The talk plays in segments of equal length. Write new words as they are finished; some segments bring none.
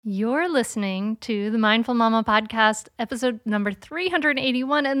You're listening to the Mindful Mama podcast, episode number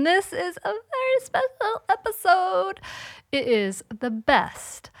 381, and this is a very special episode. It is the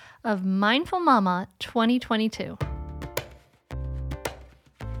best of Mindful Mama 2022.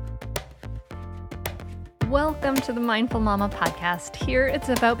 Welcome to the Mindful Mama podcast. Here it's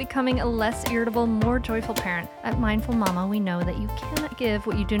about becoming a less irritable, more joyful parent. At Mindful Mama, we know that you cannot give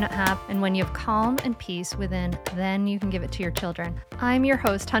what you do not have, and when you have calm and peace within, then you can give it to your children. I'm your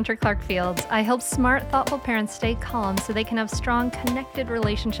host, Hunter Clark Fields. I help smart, thoughtful parents stay calm so they can have strong, connected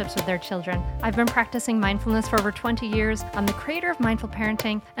relationships with their children. I've been practicing mindfulness for over 20 years. I'm the creator of Mindful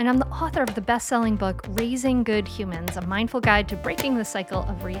Parenting, and I'm the author of the best-selling book, Raising Good Humans, a mindful guide to breaking the cycle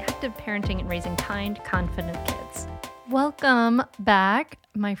of reactive parenting and raising kind, confident kids. Welcome back,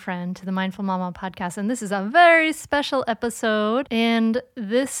 my friend, to the Mindful Mama podcast. And this is a very special episode. And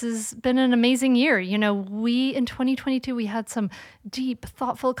this has been an amazing year. You know, in 2022, we had some deep,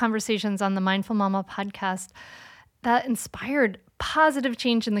 thoughtful conversations on the Mindful Mama podcast that inspired positive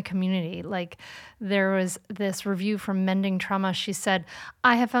change in the community. Like there was this review from Mending Trauma. She said,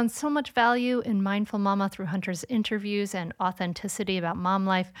 I have found so much value in Mindful Mama through Hunter's interviews and authenticity about mom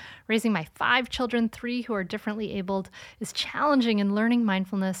life. Raising my 5 children, 3 who are differently abled, is challenging, and learning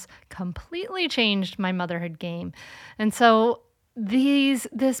mindfulness completely changed my motherhood game. And so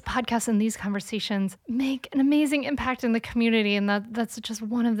this podcast and these conversations make an amazing impact in the community. And that's just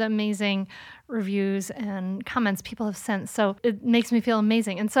one of the amazing reviews and comments people have sent. So it makes me feel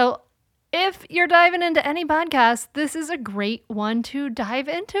amazing. And so if you're diving into any podcast, this is a great one to dive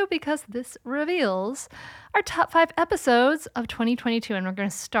into because this reveals our top 5 episodes of 2022. And we're going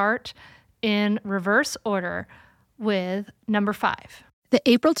to start in reverse order with number 5. The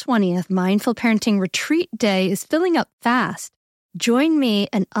April 20th Mindful Parenting Retreat Day is filling up fast. Join me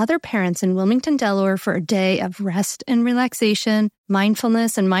and other parents in Wilmington, Delaware for a day of rest and relaxation,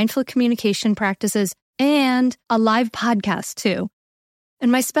 mindfulness and mindful communication practices, and a live podcast too.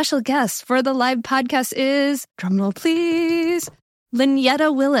 And my special guest for the live podcast is, drumroll please,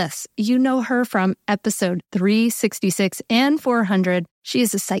 Lynetta Willis. You know her from episode 366 and 400. She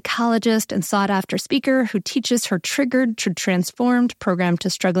is a psychologist and sought-after speaker who teaches her Triggered to Transformed program to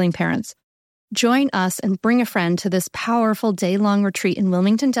struggling parents. Join us and bring a friend to this powerful day-long retreat in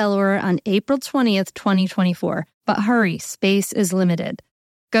Wilmington, Delaware on April 20th, 2024. But hurry, space is limited.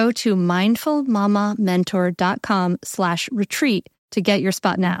 Go to mindfulmamamentor.com/retreat to get your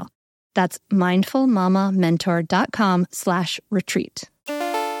spot now. That's mindfulmamamentor.com/retreat.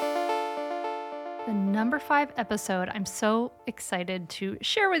 The number 5 episode, I'm so excited to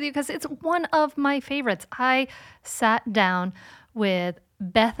share with you because it's one of my favorites. I sat down with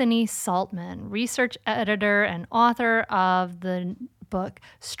Bethany Saltman, research editor and author of the book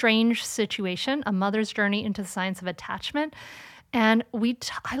Strange Situation, A Mother's Journey into the Science of Attachment. And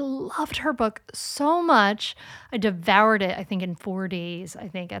I loved her book so much. I devoured it, I think, in 4 days,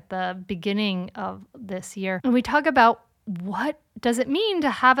 at the beginning of this year. And we talk about what does it mean to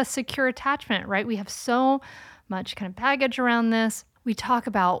have a secure attachment, right? We have so much kind of baggage around this. We talk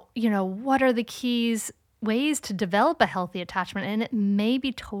about, what are the ways to develop a healthy attachment, and it may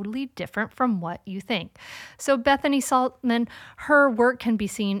be totally different from what you think. So Bethany Saltman, her work can be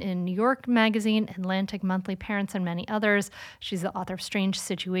seen in New York Magazine, Atlantic Monthly, Parents, and many others. She's the author of Strange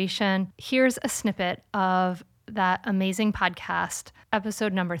Situation. Here's a snippet of that amazing podcast,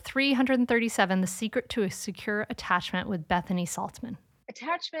 episode number 337, The Secret to a Secure Attachment with Bethany Saltman.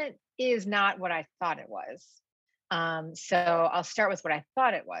 Attachment is not what I thought it was. So I'll start with what I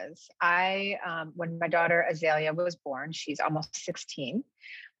thought it was. When my daughter Azalea was born, she's almost 16.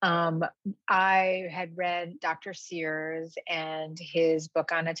 I had read Dr. Sears and his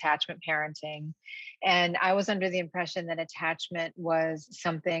book on attachment parenting. And I was under the impression that attachment was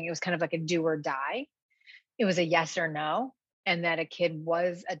something, it was kind of like a do or die. It was a yes or no. And that a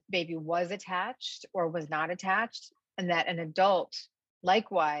baby was attached or was not attached. And that an adult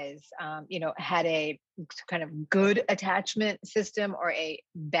likewise, had a kind of good attachment system or a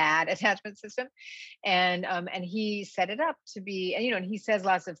bad attachment system. And he set it up to be, and he says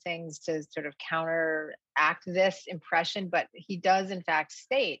lots of things to sort of counteract this impression, but he does in fact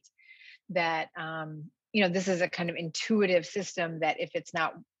state that, this is a kind of intuitive system that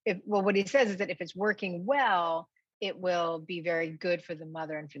what he says is that if it's working well, it will be very good for the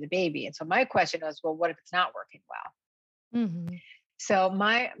mother and for the baby. And so my question was, well, what if it's not working well? Mm-hmm. So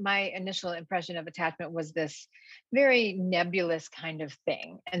my initial impression of attachment was this very nebulous kind of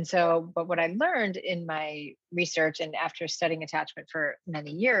thing. And so, but what I learned in my research and after studying attachment for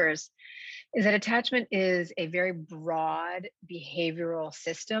many years is that attachment is a very broad behavioral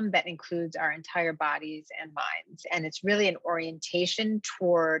system that includes our entire bodies and minds. And it's really an orientation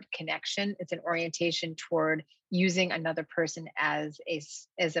toward connection. It's an orientation toward using another person as a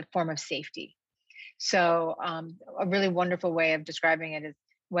form of safety. So a really wonderful way of describing it is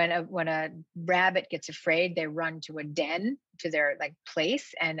when a rabbit gets afraid, they run to a den, to their like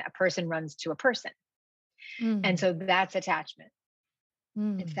place, and a person runs to a person. And so that's attachment.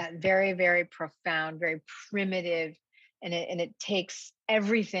 It's that very, very profound, very primitive, and it takes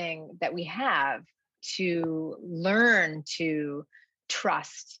everything that we have to learn to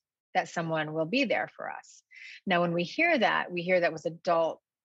trust that someone will be there for us. Now, when we hear that with adult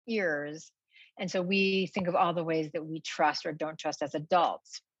ears. And so we think of all the ways that we trust or don't trust as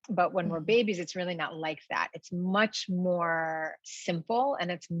adults. But when we're babies, it's really not like that. It's much more simple and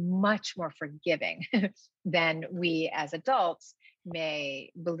it's much more forgiving than we as adults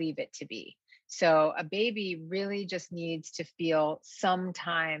may believe it to be. So a baby really just needs to feel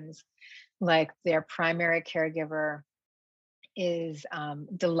sometimes like their primary caregiver is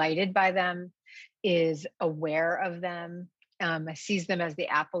delighted by them, is aware of them, sees them as the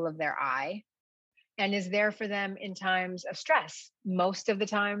apple of their eye, and is there for them in times of stress, most of the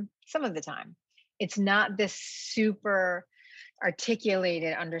time, some of the time. It's not this super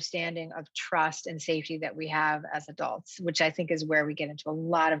articulated understanding of trust and safety that we have as adults, which I think is where we get into a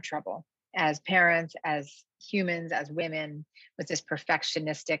lot of trouble as parents, as humans, as women, with this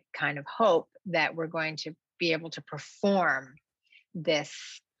perfectionistic kind of hope that we're going to be able to perform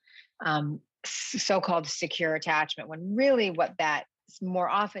this so-called secure attachment, when really what that more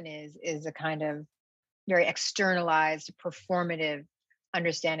often is a kind of very externalized, performative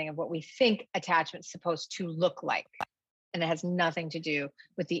understanding of what we think attachment's supposed to look like. And it has nothing to do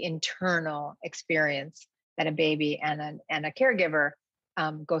with the internal experience that a baby and a caregiver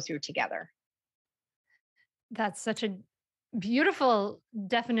go through together. That's such a beautiful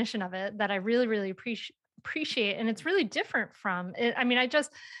definition of it that I really, really appreciate. And it's really different from it. I mean,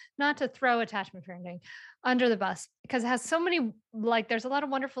 not to throw attachment parenting under the bus because it has so many, like, there's a lot of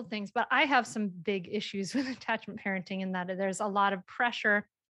wonderful things, but I have some big issues with attachment parenting in that there's a lot of pressure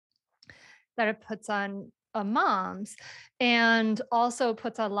that it puts on moms, and also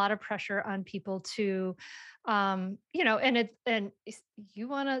puts a lot of pressure on people to, and you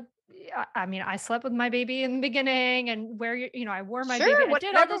want to, I mean, I slept with my baby in the beginning and I wore my baby. I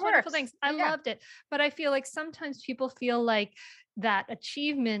did all those wonderful things. I loved it. But I feel like sometimes people feel like that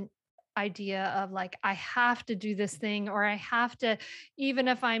achievement idea of like, I have to do this thing, or I have to, even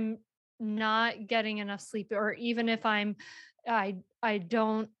if I'm not getting enough sleep, or even if I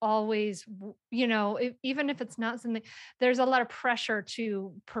don't always, even if it's not something, there's a lot of pressure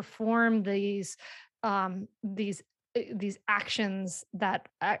to perform these actions that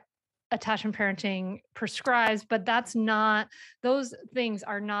attachment parenting prescribes, but those things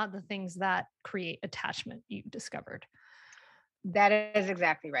are not the things that create attachment, you discovered. That is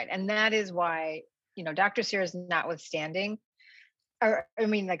exactly right. And that is why, Dr. Sears notwithstanding,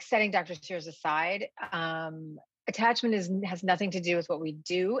 like setting Dr. Sears aside, attachment has nothing to do with what we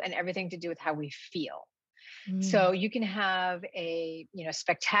do and everything to do with how we feel. So you can have a,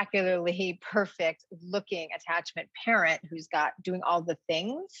 spectacularly perfect looking attachment parent who's doing all the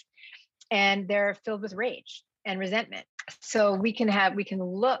things, and they're filled with rage and resentment. So we can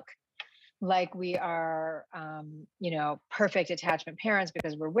look like we are, perfect attachment parents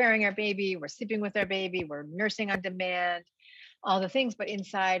because we're wearing our baby, we're sleeping with our baby, we're nursing on demand, all the things. But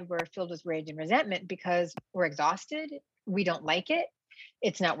inside we're filled with rage and resentment because we're exhausted. We don't like it.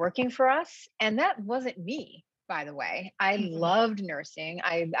 It's not working for us. And that wasn't me, by the way. I loved nursing.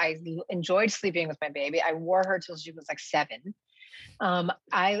 I enjoyed sleeping with my baby. I wore her till she was like 7.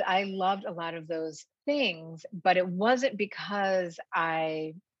 I loved a lot of those things, but it wasn't because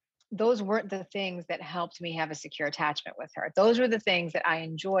those weren't the things that helped me have a secure attachment with her. Those were the things that I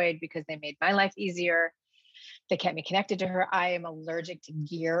enjoyed because they made my life easier. They kept me connected to her. I am allergic to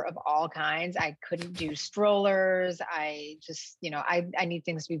gear of all kinds. I couldn't do strollers. I just, I need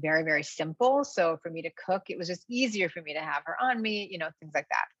things to be very, very simple. So for me to cook, it was just easier for me to have her on me, things like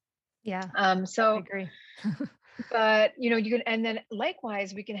that. Yeah. So I agree. But, you can, and then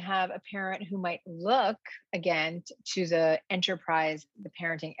likewise, we can have a parent who might look again to the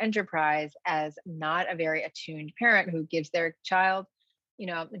parenting enterprise as not a very attuned parent who gives their child,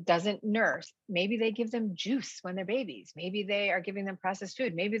 doesn't nurse. Maybe they give them juice when they're babies. Maybe they are giving them processed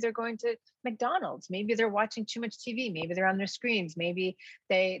food. Maybe they're going to McDonald's. Maybe they're watching too much TV. Maybe they're on their screens. Maybe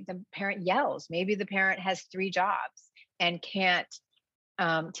the parent yells. Maybe the parent has 3 jobs and can't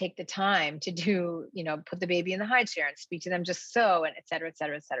take the time to do, put the baby in the high chair and speak to them just so, and et cetera, et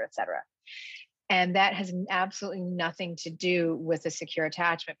cetera, et cetera, et cetera. And that has absolutely nothing to do with a secure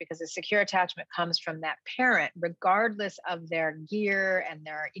attachment, because a secure attachment comes from that parent, regardless of their gear and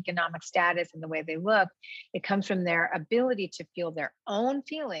their economic status and the way they look. It comes from their ability to feel their own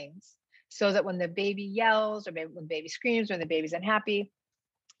feelings, so that when the baby yells, or when the baby screams, or the baby's unhappy,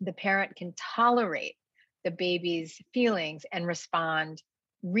 the parent can tolerate the baby's feelings and respond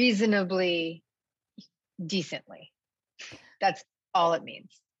reasonably decently. That's all it means.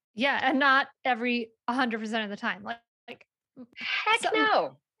 Yeah. And not every 100% of the time. Like heck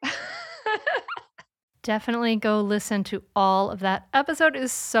no. Definitely go listen to all of that episode. It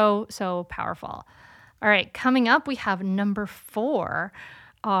is so, so powerful. All right. Coming up, we have number 4.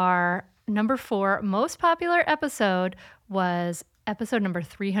 Our number 4 most popular episode was episode number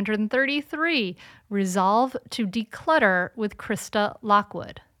 333, Resolve to Declutter with Krista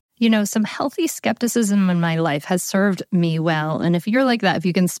Lockwood. Some healthy skepticism in my life has served me well. And if you're like that, if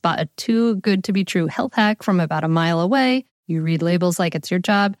you can spot a too good to be true health hack from about a mile away, you read labels like it's your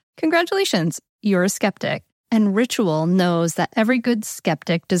job, congratulations, you're a skeptic. And Ritual knows that every good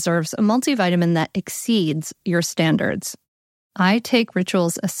skeptic deserves a multivitamin that exceeds your standards. I take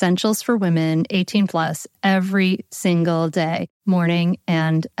Ritual's Essentials for Women 18 Plus every single day, morning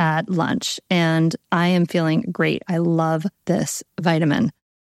and at lunch. And I am feeling great. I love this vitamin.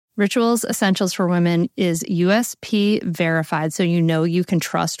 Ritual's Essentials for Women is USP verified, so you can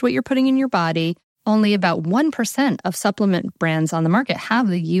trust what you're putting in your body. Only about 1% of supplement brands on the market have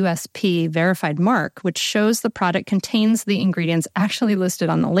the USP verified mark, which shows the product contains the ingredients actually listed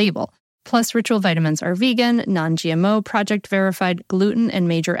on the label. Plus, Ritual vitamins are vegan, non-GMO, project verified, gluten and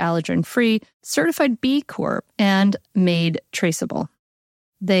major allergen-free, certified B Corp, and made traceable.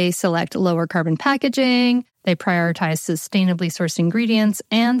 They select lower carbon packaging, they prioritize sustainably sourced ingredients,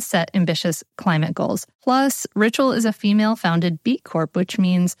 and set ambitious climate goals. Plus, Ritual is a female-founded B Corp, which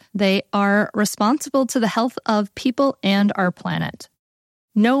means they are responsible to the health of people and our planet.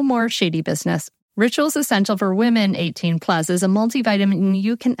 No more shady business. Ritual's Essential for Women 18 Plus is a multivitamin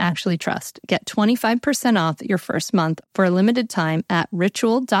you can actually trust. Get 25% off your first month for a limited time at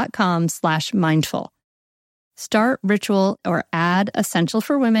ritual.com/mindful. Start Ritual or add Essential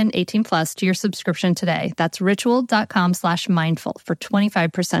for Women 18 Plus to your subscription today. That's ritual.com/mindful for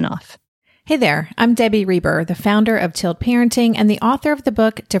 25% off. Hey there, I'm Debbie Reber, the founder of Tilt Parenting and the author of the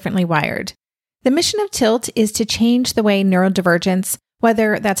book Differently Wired. The mission of Tilt is to change the way neurodivergence,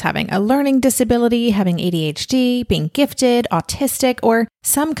 whether that's having a learning disability, having ADHD, being gifted, autistic, or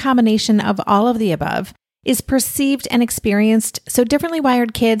some combination of all of the above, is perceived and experienced so differently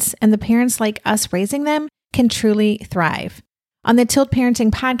wired kids and the parents like us raising them can truly thrive. On the Tilt Parenting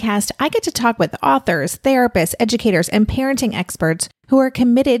podcast, I get to talk with authors, therapists, educators, and parenting experts who are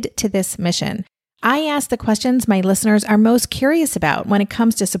committed to this mission. I ask the questions my listeners are most curious about when it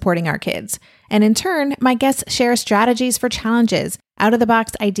comes to supporting our kids. And in turn, my guests share strategies for challenges,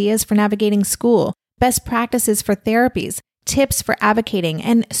 out-of-the-box ideas for navigating school, best practices for therapies, tips for advocating,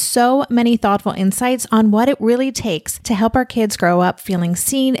 and so many thoughtful insights on what it really takes to help our kids grow up feeling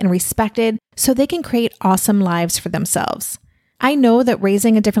seen and respected so they can create awesome lives for themselves. I know that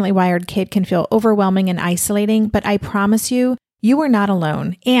raising a differently wired kid can feel overwhelming and isolating, but I promise you, you are not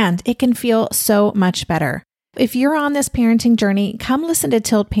alone, and it can feel so much better. If you're on this parenting journey, come listen to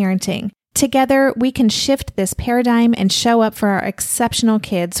Tilt Parenting. Together, we can shift this paradigm and show up for our exceptional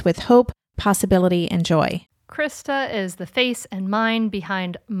kids with hope, possibility, and joy. Krista is the face and mind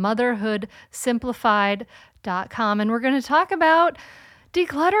behind motherhoodsimplified.com, and we're going to talk about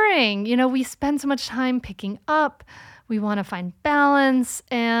decluttering. We spend so much time picking up. We want to find balance.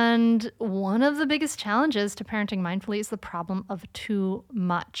 And one of the biggest challenges to parenting mindfully is the problem of too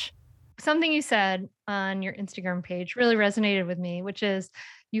much. Something you said on your Instagram page really resonated with me, which is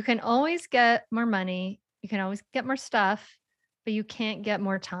you can always get more money. You can always get more stuff, but you can't get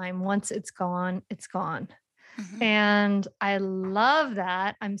more time. Once it's gone, it's gone. Mm-hmm. And I love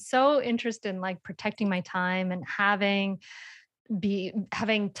that. I'm so interested in protecting my time and having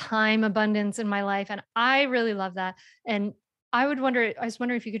time abundance in my life. And I really love that. And I was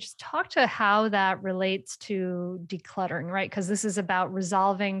wondering if you could just talk to how that relates to decluttering, right? Because this is about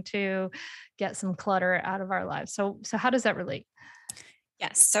resolving to get some clutter out of our lives. So how does that relate?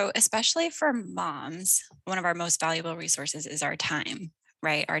 Yes. So especially for moms, one of our most valuable resources is our time,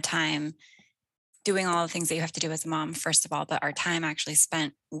 right? Our time doing all the things that you have to do as a mom, first of all, but our time actually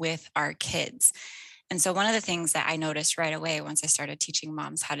spent with our kids. And so one of the things that I noticed right away once I started teaching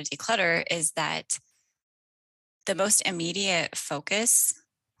moms how to declutter is that the most immediate focus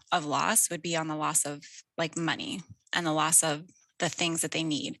of loss would be on the loss of like money and the loss of the things that they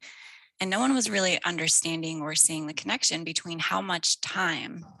need. And no one was really understanding or seeing the connection between how much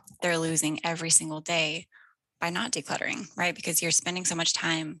time they're losing every single day by not decluttering, right? Because you're spending so much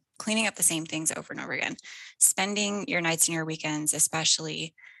time cleaning up the same things over and over again, spending your nights and your weekends,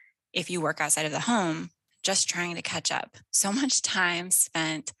 especially if you work outside of the home, just trying to catch up. So much time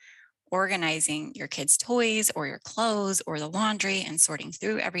spent organizing your kids' toys or your clothes or the laundry and sorting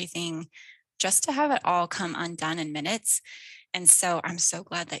through everything just to have it all come undone in minutes. And so I'm so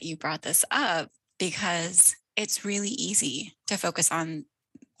glad that you brought this up because it's really easy to focus on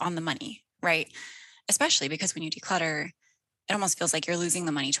the money, right? Especially because when you declutter, it almost feels like you're losing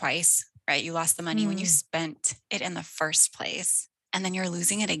the money twice, right? You lost the money when you spent it in the first place, and then you're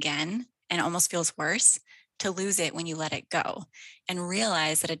losing it again, and it almost feels worse to lose it when you let it go and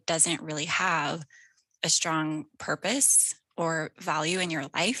realize that it doesn't really have a strong purpose or value in your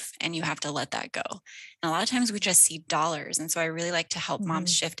life, and you have to let that go. And a lot of times we just see dollars. And so I really like to help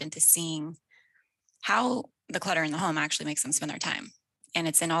moms shift into seeing how the clutter in the home actually makes them spend their time. And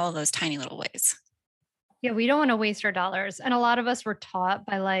it's in all of those tiny little ways. Yeah, we don't want to waste our dollars. And a lot of us were taught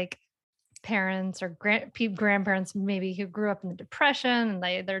by like parents or grandparents maybe who grew up in the depression,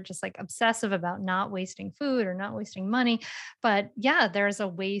 and they're just like obsessive about not wasting food or not wasting money. But yeah, there's a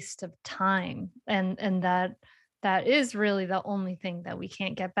waste of time, and that is really the only thing that we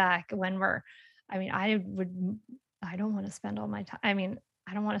can't get back when we're, I mean, I don't want to spend all my time. I mean,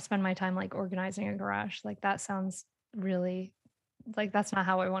 I don't want to spend my time like organizing a garage. Like that sounds really like that's not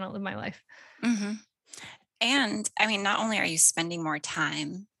how I want to live my life. Mm-hmm. And I mean, not only are you spending more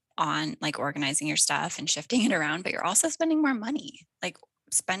time on like organizing your stuff and shifting it around, but you're also spending more money. Like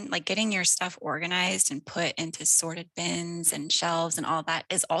getting your stuff organized and put into sorted bins and shelves and all that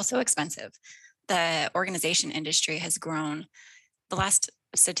is also expensive. The organization industry has grown. The last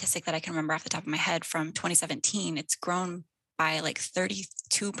statistic that I can remember off the top of my head from 2017, it's grown by like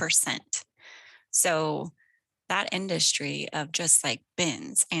 32%. So that industry of just like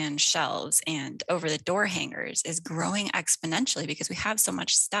bins and shelves and over the door hangers is growing exponentially because we have so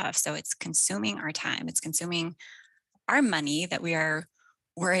much stuff. So it's consuming our time, it's consuming our money that we are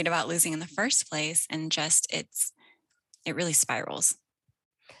worried about losing in the first place. And just it really spirals.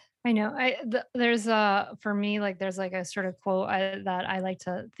 I know. There's for me, like there's like a sort of quote that I like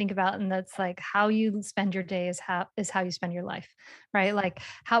to think about, and that's like how you spend your day is how you spend your life, right? Like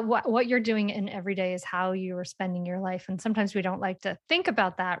what you're doing in every day is how you are spending your life. And sometimes we don't like to think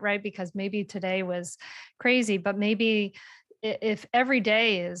about that, right? Because maybe today was crazy, but maybe if every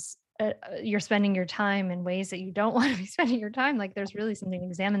day is you're spending your time in ways that you don't want to be spending your time, like there's really something to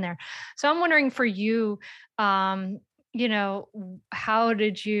examine there. So I'm wondering for you, how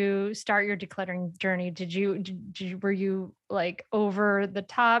did you start your decluttering journey? Were you like over the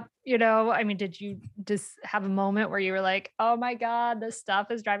top? I mean, did you just have a moment where you were like, oh my God, this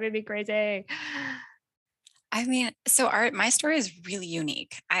stuff is driving me crazy? I mean, so my story is really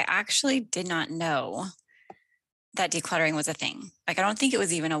unique. I actually did not know that decluttering was a thing. Like, I don't think it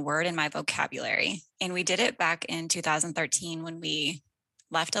was even a word in my vocabulary. And we did it back in 2013 when we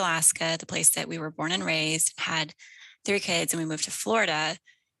left Alaska, the place that we were born and raised, had 3 kids, and we moved to Florida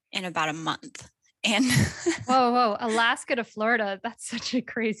in about a month. And whoa, Alaska to Florida. That's such a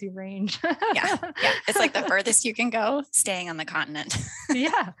crazy range. yeah. It's like the furthest you can go staying on the continent.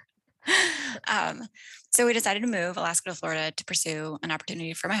 Yeah. So we decided to move Alaska to Florida to pursue an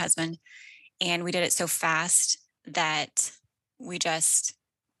opportunity for my husband. And we did it so fast that we just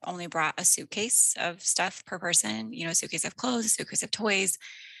only brought a suitcase of stuff per person, a suitcase of clothes, a suitcase of toys.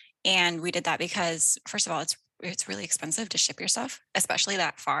 And we did that because, first of all, it's really expensive to ship your stuff, especially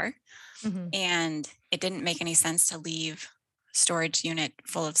that far. Mm-hmm. And it didn't make any sense to leave storage unit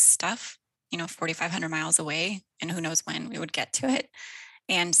full of stuff, 4,500 miles away, and who knows when we would get to it.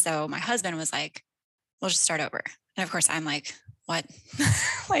 And so my husband was like, we'll just start over. And of course I'm like, what?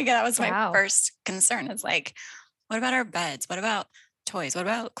 Like, that was my first concern. It's like, what about our beds? What about toys? What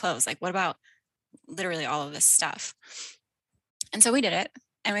about clothes? Like, what about literally all of this stuff? And so we did it,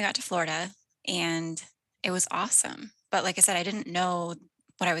 and we got to Florida, and it was awesome. But like I said, I didn't know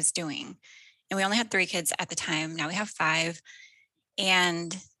what I was doing. And we only had 3 kids at the time. Now we have 5.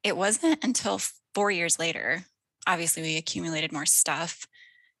 And it wasn't until 4 years later, obviously we accumulated more stuff,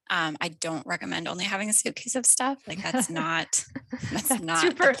 I don't recommend only having a suitcase of stuff. Like that's not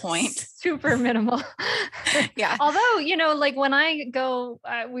super, the point. Super minimal. Yeah. Although, like when I go,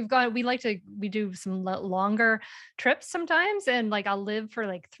 we do some longer trips sometimes. And like, I'll live for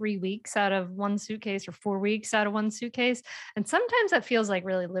like 3 weeks out of one suitcase or 4 weeks out of one suitcase. And sometimes that feels like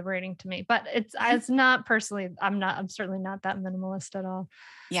really liberating to me, but it's not personally, I'm certainly not that minimalist at all.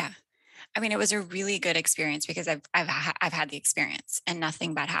 Yeah. I mean, it was a really good experience because I've had the experience and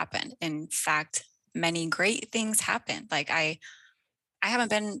nothing bad happened. In fact, many great things happened. Like I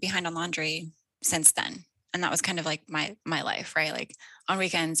haven't been behind on laundry since then. And that was kind of like my life, right? Like on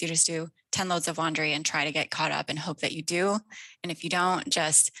weekends, you just do 10 loads of laundry and try to get caught up and hope that you do. And if you don't,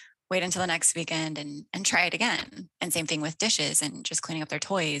 just wait until the next weekend and try it again. And same thing with dishes and just cleaning up their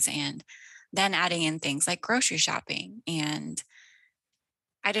toys and then adding in things like grocery shopping. And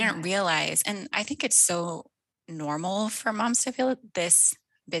I didn't realize, and I think it's so normal for moms to feel this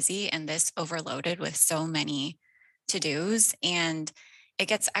busy and this overloaded with so many to-dos. And it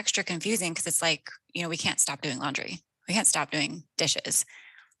gets extra confusing because it's like, we can't stop doing laundry. We can't stop doing dishes.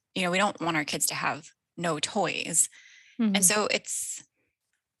 We don't want our kids to have no toys. Mm-hmm. And so it's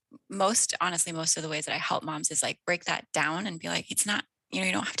honestly, most of the ways that I help moms is like break that down and be like, it's not,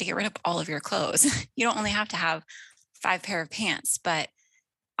 you don't have to get rid of all of your clothes. You don't only have to have 5 pair of pants, but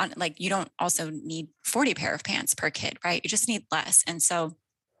you don't also need 40 pair of pants per kid, right? You just need less. And so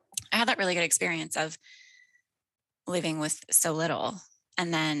I had that really good experience of living with so little.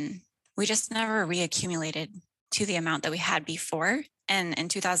 And then we just never reaccumulated to the amount that we had before. And in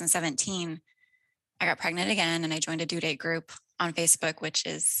 2017, I got pregnant again and I joined a due date group on Facebook, which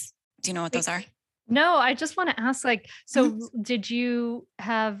is, do you know what those are? No, I just want to ask, so did you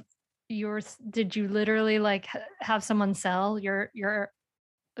literally like have someone sell your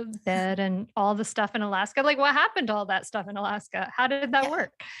bed and all the stuff in Alaska? Like what happened to all that stuff in Alaska? How did that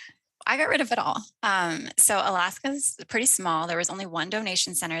work? I got rid of it all. So Alaska's pretty small. There was only one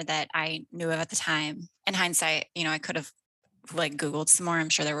donation center that I knew of at the time. In hindsight, I could have Googled some more. I'm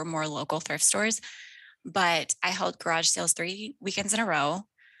sure there were more local thrift stores, but I held garage sales 3 weekends in a row.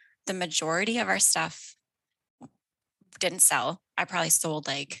 The majority of our stuff didn't sell. I probably sold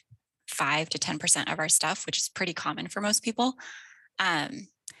 5 to 10% of our stuff, which is pretty common for most people.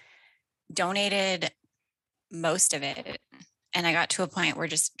 Donated most of it. And I got to a point where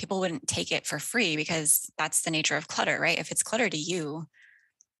just people wouldn't take it for free because that's the nature of clutter, right? If it's clutter to you,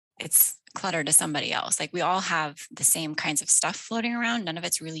 it's clutter to somebody else. Like we all have the same kinds of stuff floating around. None of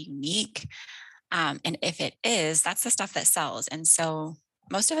it's really unique. And if it is, that's the stuff that sells. And so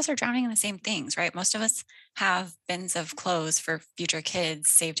most of us are drowning in the same things, right? Most of us have bins of clothes for future kids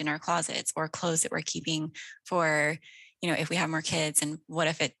saved in our closets or clothes that we're keeping for, if we have more kids, and what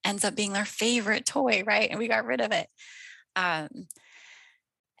if it ends up being their favorite toy, right? And we got rid of it. And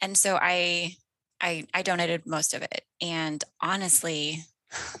so I donated most of it. And honestly,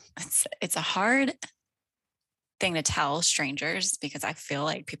 it's a hard thing to tell strangers because I feel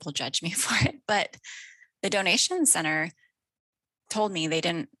like people judge me for it. But the donation center told me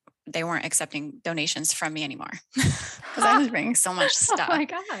they weren't accepting donations from me anymore because I was bringing so much stuff. Oh my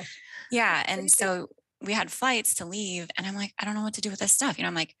gosh. Yeah. And so we had flights to leave and I'm like, I don't know what to do with this stuff.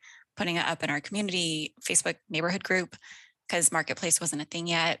 I'm like putting it up in our community Facebook neighborhood group because Marketplace wasn't a thing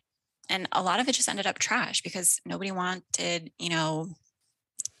yet. And a lot of it just ended up trash because nobody wanted,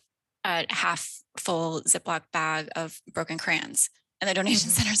 a half full Ziploc bag of broken crayons and the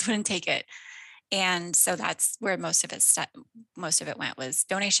donation centers wouldn't take it. And so that's where most of it went was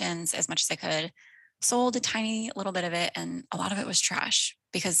donations as much as I could, sold a tiny little bit of it. And a lot of it was trash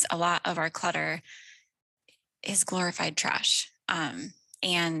because a lot of our clutter is glorified trash.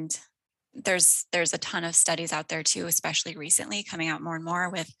 And there's a ton of studies out there too, especially recently coming out more and more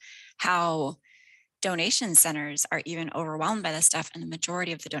with how donation centers are even overwhelmed by this stuff. And the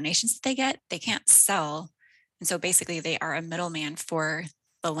majority of the donations that they get, they can't sell. And so basically they are a middleman for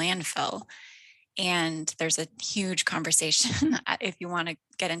the landfill. And there's a huge conversation. If you want to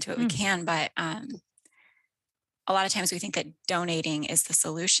get into it, we can. But a lot of times we think that donating is the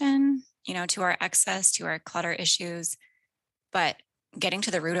solution, to our excess, to our clutter issues. But getting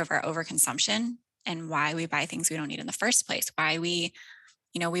to the root of our overconsumption and why we buy things we don't need in the first place, why we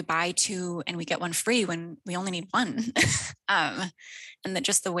buy 2 and we get 1 free when we only need 1. And that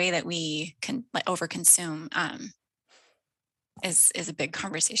just the way that we can overconsume is a big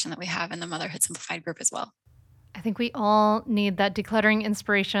conversation that we have in the Motherhood Simplified group as well. I think we all need that decluttering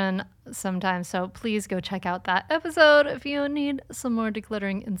inspiration sometimes. So please go check out that episode if you need some more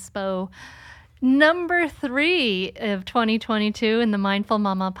decluttering inspo. Number 3 of 2022 in the Mindful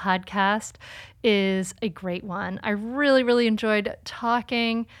Mama podcast is a great one. I really, really enjoyed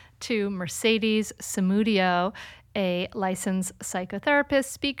talking to Mercedes Samudio, a licensed psychotherapist,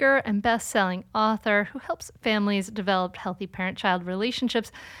 speaker, and best-selling author who helps families develop healthy parent-child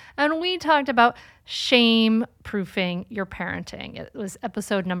relationships. And we talked about shame-proofing your parenting. It was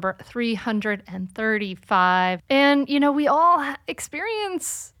episode number 335. And, we all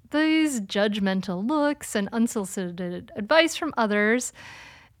experience these judgmental looks and unsolicited advice from others.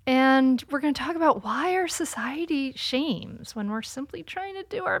 And we're going to talk about why our society shames when we're simply trying to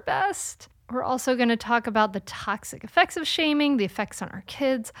do our best. We're also going to talk about the toxic effects of shaming, the effects on our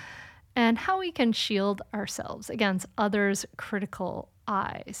kids, and how we can shield ourselves against others' critical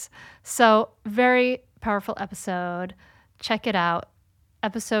eyes. So, very powerful episode. Check it out.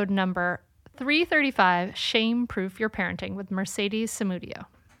 Episode number 335, Shame Proof Your Parenting with Mercedes Samudio.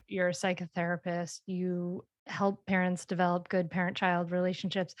 You're a psychotherapist. You help parents develop good parent-child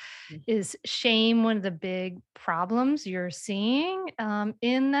relationships. Is shame one of the big problems you're seeing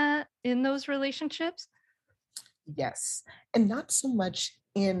in those relationships? Yes. And not so much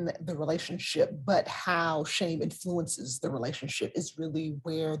in the relationship, but how shame influences the relationship is really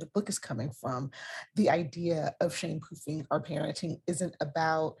where the book is coming from. The idea of shame proofing our parenting isn't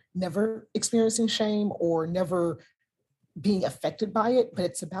about never experiencing shame or never being affected by it, but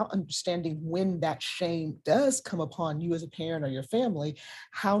it's about understanding when that shame does come upon you as a parent or your family,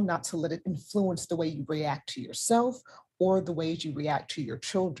 how not to let it influence the way you react to yourself or the ways you react to your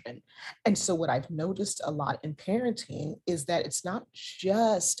children. And so, what I've noticed a lot in parenting is that it's not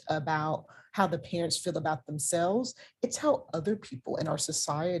just about how the parents feel about themselves, it's how other people in our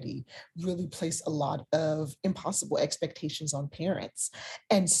society really place a lot of impossible expectations on parents.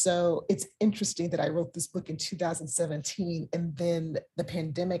 And so it's interesting that I wrote this book in 2017, and then the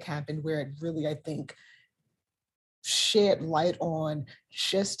pandemic happened, where it really, I think, shed light on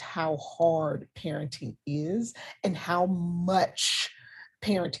just how hard parenting is and how much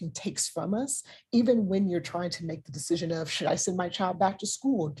parenting takes from us, even when you're trying to make the decision of, should I send my child back to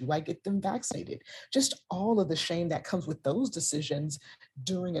school? Do I get them vaccinated? Just all of the shame that comes with those decisions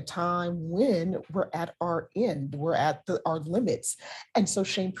during a time when we're at our end, we're at our limits. And so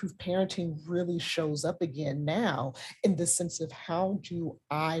shame-proof parenting really shows up again now in the sense of, how do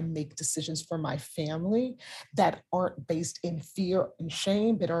I make decisions for my family that aren't based in fear and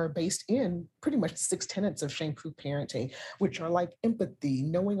shame, but are based in pretty much the 6 tenets of shame-proof parenting, which are like empathy,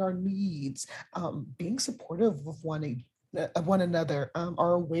 knowing our needs, being supportive of one another,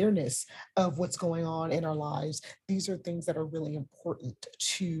 our awareness of what's going on in our lives. These are things that are really important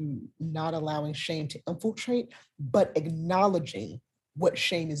to not allowing shame to infiltrate, but acknowledging what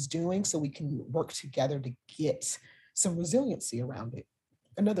shame is doing so we can work together to get some resiliency around it.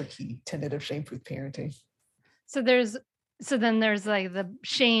 Another key tenet of shame-proof parenting. So then there's like the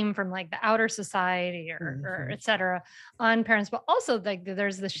shame from like the outer society or et cetera on parents, but also like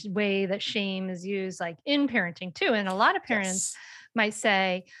there's the way that shame is used like in parenting too. And a lot of parents might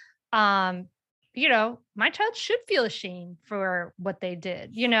say, my child should feel ashamed for what they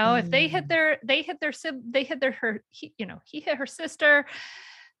did. If he hit her sister,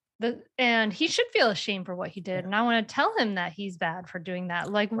 and he should feel ashamed for what he did. And I want to tell him that he's bad for doing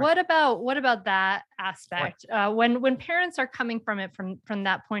that. Like, what about that aspect? When parents are coming from it from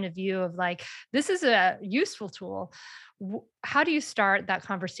that point of view of like, this is a useful tool. How do you start that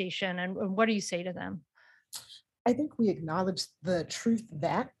conversation, and what do you say to them? I think we acknowledge the truth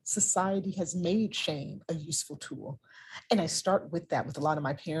that society has made shame a useful tool. And I start with that with a lot of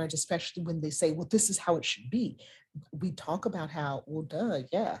my parents, especially when they say, well, this is how it should be. We talk about how, well, duh,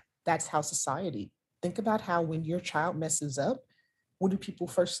 yeah, that's how society. Think about how when your child messes up, what do people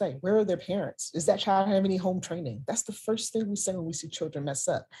first say? Where are their parents? Does that child have any home training? That's the first thing we say when we see children mess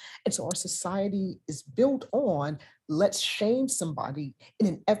up. And so our society is built on, let's shame somebody in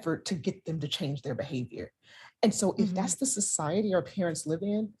an effort to get them to change their behavior. And so if that's the society our parents live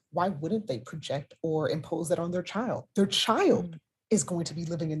in, why wouldn't they project or impose that on their child? Their child is going to be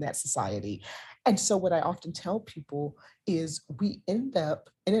living in that society. And so what I often tell people is, we end up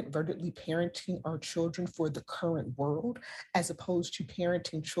inadvertently parenting our children for the current world, as opposed to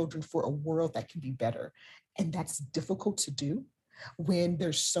parenting children for a world that can be better. And that's difficult to do when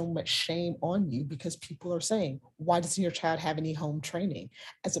there's so much shame on you, because people are saying, why doesn't your child have any home training?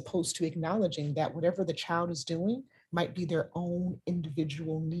 As opposed to acknowledging that whatever the child is doing might be their own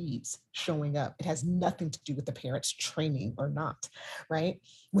individual needs showing up. It has nothing to do with the parent's training or not, right?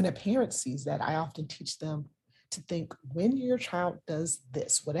 When a parent sees that, I often teach them to think, when your child does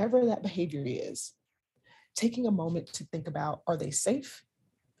this, whatever that behavior is, taking a moment to think about, are they safe?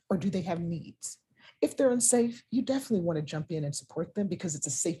 or do they have needs? If they're unsafe, you definitely want to jump in and support them because it's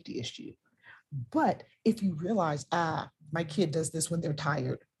a safety issue. But if you realize, my kid does this when they're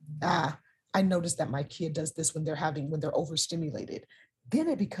tired, I noticed that my kid does this when they're overstimulated, then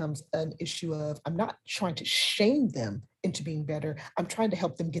it becomes an issue of I'm not trying to shame them into being better. I'm trying to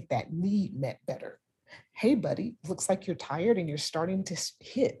help them get that need met better. Hey, buddy, looks like you're tired and you're starting to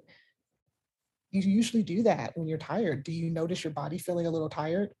hit. You usually do that when you're tired. Do you notice your body feeling a little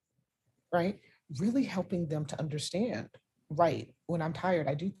tired? Right? Really helping them to understand, right? When I'm tired,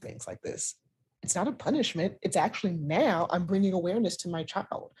 I do things like this. It's not a punishment. It's actually now I'm bringing awareness to my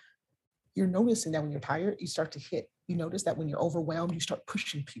child. You're noticing that when you're tired, you start to hit. You notice that when you're overwhelmed, you start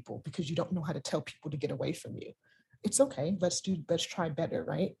pushing people because you don't know how to tell people to get away from you. It's okay. Let's try better,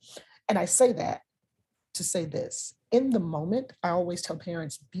 right? And I say that to say this. In the moment, I always tell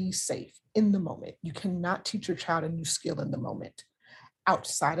parents, be safe in the moment. You cannot teach your child a new skill in the moment.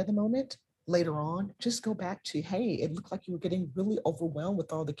 Outside of the moment, later on, just go back to, hey, it looked like you were getting really overwhelmed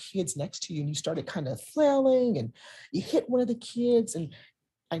with all the kids next to you and you started kind of flailing and you hit one of the kids. And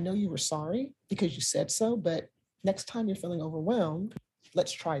I know you were sorry because you said so, but next time you're feeling overwhelmed,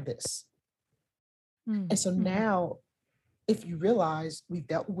 let's try this. And so now, if you realize we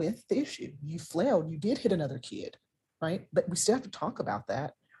dealt with the issue, you flailed, you did hit another kid, right? But we still have to talk about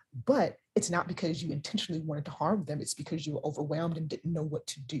that. But it's not because you intentionally wanted to harm them. It's because you were overwhelmed and didn't know what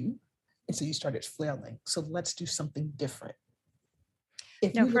to do. And so you started flailing. So let's do something different.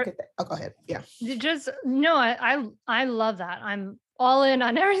 If you look at that, go ahead. Yeah. I love that. I'm all in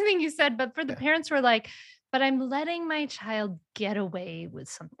on everything you said, but for the parents who are like, but I'm letting my child get away with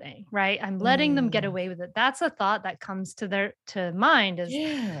something, right? I'm letting them get away with it. That's a thought that comes to mind is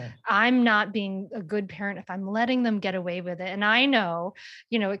I'm not being a good parent if I'm letting them get away with it. And I know,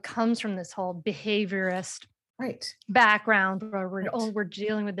 it comes from this whole behaviorist background where we're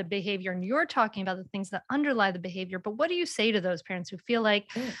dealing with the behavior and you're talking about the things that underlie the behavior. But what do you say to those parents who feel like,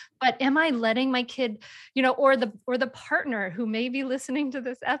 but am I letting my kid, or the partner who may be listening to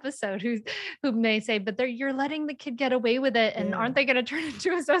this episode who may say, but you're letting the kid get away with it and aren't they going to turn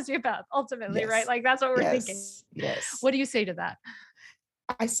into a sociopath ultimately, right? Like that's what we're thinking. Yes. What do you say to that?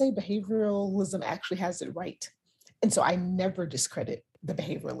 I say behavioralism actually has it right. And so I never discredit the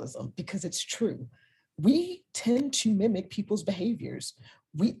behavioralism because it's true. We tend to mimic people's behaviors.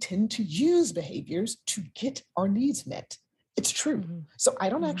 We tend to use behaviors to get our needs met. It's true. So I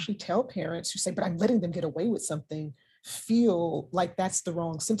don't actually tell parents who say, but I'm letting them get away with something, feel like that's the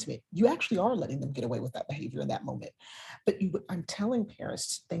wrong sentiment. You actually are letting them get away with that behavior in that moment. But what I'm telling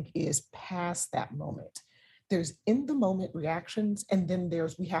parents to think is past that moment. There's in the moment reactions, and then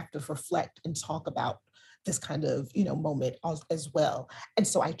we have to reflect and talk about this kind of, moment as well. And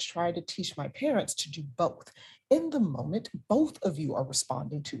so I try to teach my parents to do both. In the moment, both of you are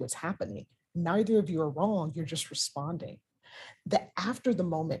responding to what's happening. Neither of you are wrong. You're just responding. The after the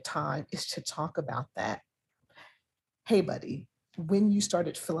moment time is to talk about that. Hey, buddy, when you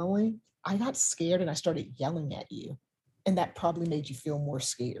started flailing, I got scared and I started yelling at you. And that probably made you feel more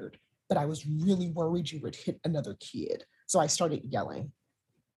scared. But I was really worried you would hit another kid. So I started yelling.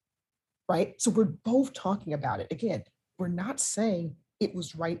 Right? So we're both talking about it. Again, we're not saying it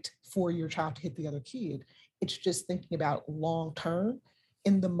was right for your child to hit the other kid. It's just thinking about long term.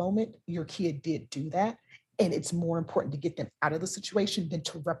 In the moment, your kid did do that. And it's more important to get them out of the situation than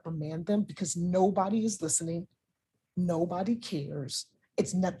to reprimand them because nobody is listening. Nobody cares.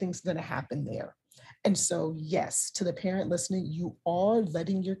 Nothing's going to happen there. And so, yes, to the parent listening, you are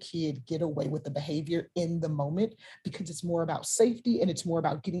letting your kid get away with the behavior in the moment because it's more about safety and it's more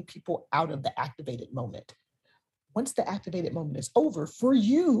about getting people out of the activated moment. Once the activated moment is over for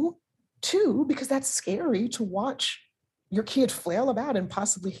you too, because that's scary to watch your kid flail about and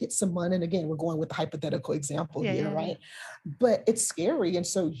possibly hit someone. And again, we're going with the hypothetical example here, right? But it's scary. And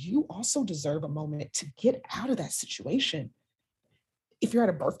so you also deserve a moment to get out of that situation. If you're at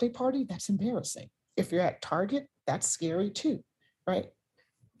a birthday party, that's embarrassing. If you're at Target, that's scary too, right?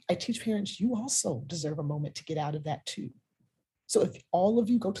 I teach parents, you also deserve a moment to get out of that too. So if all of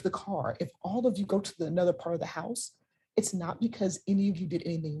you go to the car, if all of you go to another part of the house, it's not because any of you did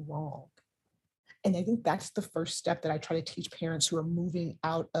anything wrong. And I think that's the first step that I try to teach parents who are moving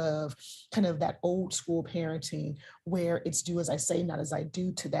out of kind of that old school parenting where it's do as I say, not as I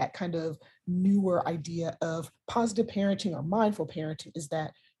do, to that kind of newer idea of positive parenting or mindful parenting is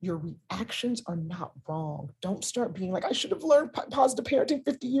that your reactions are not wrong. Don't start being like, I should have learned positive parenting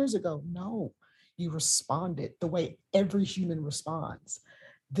 50 years ago. No, you responded the way every human responds.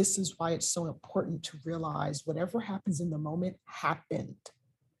 This is why it's so important to realize whatever happens in the moment happened.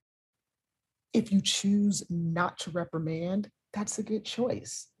 If you choose not to reprimand, that's a good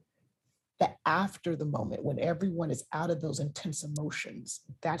choice. that after the moment, when everyone is out of those intense emotions,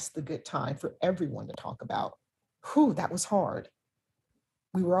 that's the good time for everyone to talk about, whew, that was hard.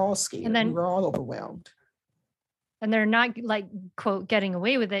 We were all scared. And then, we were all overwhelmed. And they're not like, quote, getting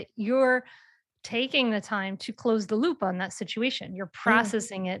away with it. You're taking the time to close the loop on that situation. You're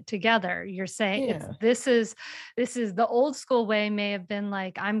processing it together. You're saying this is the old school way may have been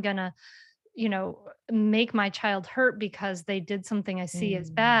like, I'm gonna, make my child hurt because they did something I see as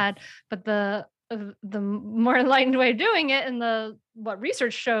bad. But the more enlightened way of doing it, and what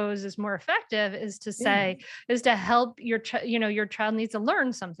research shows is more effective, is to say, is to help your child needs to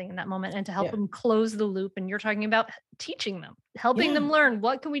learn something in that moment, and to help them close the loop. And you're talking about teaching them, helping them learn,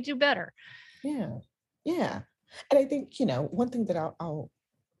 what can we do better? Yeah. And I think, one thing that I'll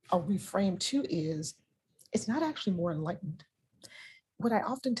reframe too is, it's not actually more enlightened. What I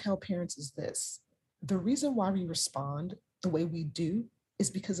often tell parents is this: the reason why we respond the way we do is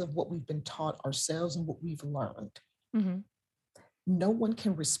because of what we've been taught ourselves and what we've learned. Mm-hmm. No one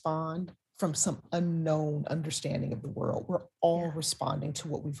can respond from some unknown understanding of the world. We're all responding to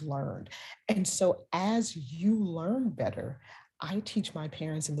what we've learned. And so as you learn better, I teach my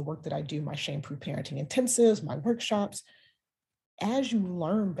parents in the work that I do, my Shame-Proof Parenting intensives, my workshops. As you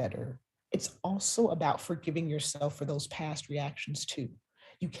learn better, it's also about forgiving yourself for those past reactions too.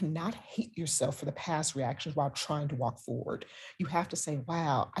 You cannot hate yourself for the past reactions while trying to walk forward. You have to say,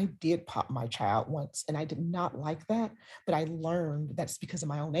 wow, I did pop my child once and I did not like that, but I learned that's because of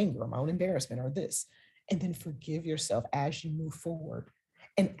my own anger or my own embarrassment or this. And then forgive yourself as you move forward.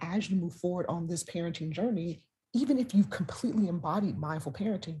 And as you move forward on this parenting journey, even if you've completely embodied mindful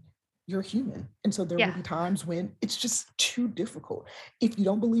parenting, you're human. And so there will be times when it's just too difficult. If you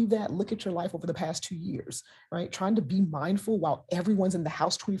don't believe that, look at your life over the past 2 years, right? Trying to be mindful while everyone's in the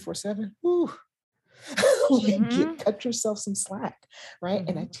house 24/7. Cut yourself some slack, right?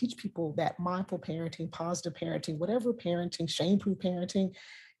 And I teach people that mindful parenting, positive parenting, whatever parenting, shame-proof parenting,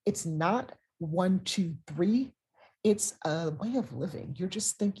 it's not 1, 2, 3. It's a way of living. You're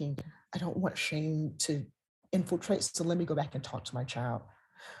just thinking, I don't want shame to infiltrate, so let me go back and talk to my child.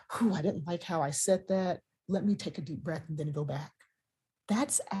 I didn't like how I said that. Let me take a deep breath and then go back.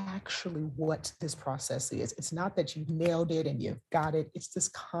 That's actually what this process is. It's not that you've nailed it and you've got it. It's this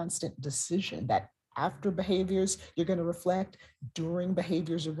constant decision that after behaviors, you're going to reflect. During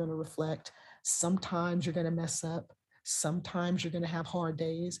behaviors, you're going to reflect. Sometimes you're going to mess up. Sometimes you're going to have hard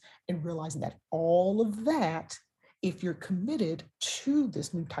days, and realizing that all of that, if you're committed to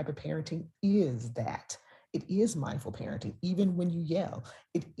this new type of parenting, is that. It is mindful parenting, even when you yell.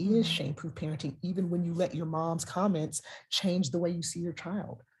 It is shame-proof parenting, even when you let your mom's comments change the way you see your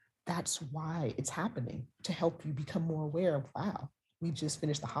child. That's why it's happening, to help you become more aware of, wow, we just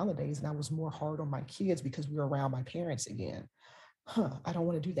finished the holidays and I was more hard on my kids because we were around my parents again. I don't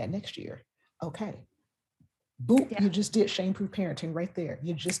want to do that next year. Okay. Boom, you just did shame-proof parenting right there.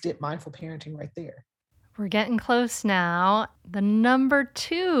 You just did mindful parenting right there. We're getting close now. The number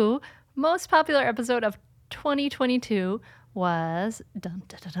 2 most popular episode of 2022 was, dun,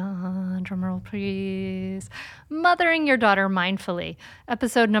 dun, dun, dun, drumroll please, Mothering Your Daughter Mindfully,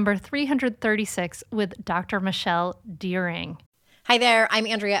 episode number 336 with Dr. Michelle Deering. Hi there, I'm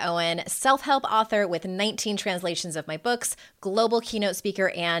Andrea Owen, self-help author with 19 translations of my books, global keynote speaker,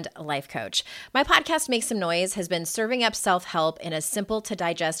 and life coach. My podcast, Make Some Noise, has been serving up self-help in a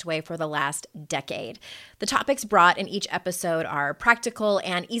simple-to-digest way for the last decade. The topics brought in each episode are practical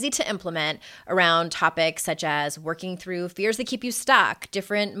and easy to implement around topics such as working through fears that keep you stuck,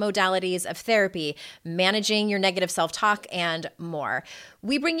 different modalities of therapy, managing your negative self-talk, and more.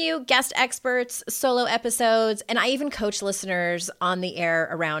 We bring you guest experts, solo episodes, and I even coach listeners on the air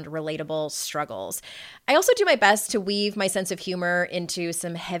around relatable struggles. I also do my best to weave my sense of humor into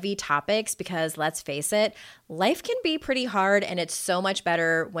some heavy topics because, let's face it, life can be pretty hard, and it's so much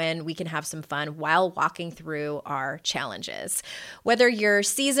better when we can have some fun while walking through our challenges. Whether you're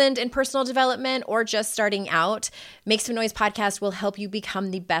seasoned in personal development or just starting out, Make Some Noise podcast will help you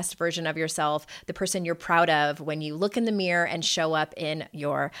become the best version of yourself, the person you're proud of when you look in the mirror and show up in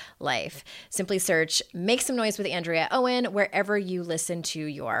your life. Simply search Make Some Noise with Andrea Owen wherever you listen to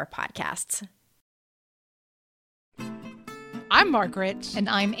your podcasts. I'm Margaret. And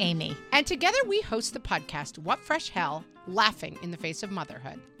I'm Amy. And together we host the podcast, What Fresh Hell? Laughing in the Face of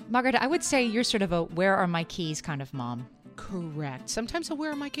Motherhood. Margaret, I would say you're sort of a where are my keys kind of mom. Correct. Sometimes a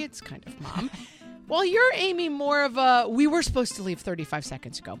where are my kids kind of mom. Well, you're, Amy, more of a we were supposed to leave 35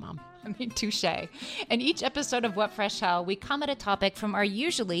 seconds ago, mom. I mean, touche. In each episode of What Fresh Hell, we come at a topic from our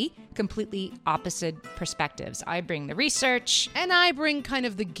usually completely opposite perspectives. I bring the research. And I bring kind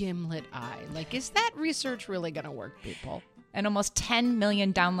of the gimlet eye. Like, is that research really going to work, people? And almost 10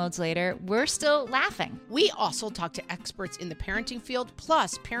 million downloads later, we're still laughing. We also talk to experts in the parenting field,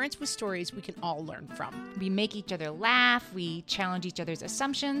 plus parents with stories we can all learn from. We make each other laugh, we challenge each other's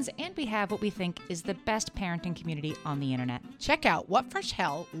assumptions, and we have what we think is the best parenting community on the internet. Check out What Fresh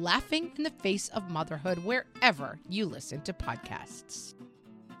Hell, Laughing in the Face of Motherhood, wherever you listen to podcasts.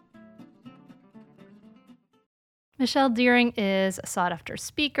 Michelle Deering is a sought-after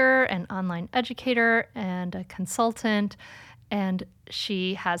speaker, an online educator, and a consultant, and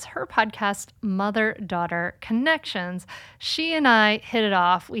she has her podcast, Mother-Daughter Connections. She and I hit it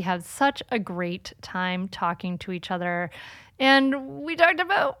off. We had such a great time talking to each other, and we talked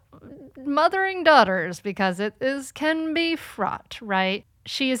about mothering daughters because can be fraught, right?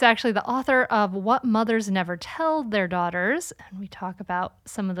 She is actually the author of What Mothers Never Tell Their Daughters, and we talk about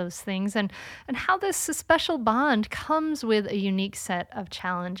some of those things and how this special bond comes with a unique set of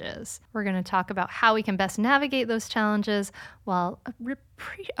challenges. We're going to talk about how we can best navigate those challenges while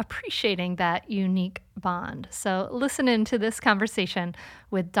appreciating that unique bond. So listen in to this conversation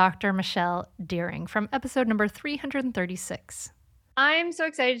with Dr. Michelle Deering from episode number 336. I'm so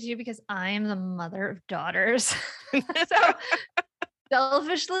excited to you because I am the mother of daughters. So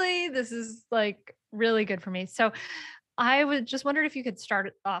selfishly, this is like really good for me. So I would just wondered if you could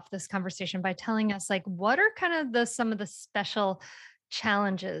start off this conversation by telling us like what are kind of some of the special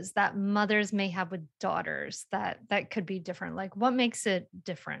challenges that mothers may have with daughters that could be different? Like what makes it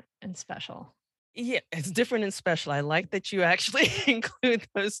different and special? Yeah, it's different and special. I like that you actually include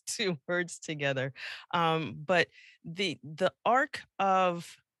those two words together. But the arc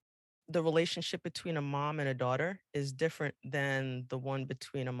of the relationship between a mom and a daughter is different than the one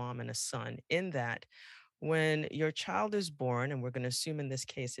between a mom and a son, in that when your child is born, and we're going to assume in this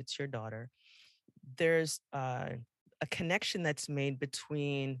case it's your daughter, there's a connection that's made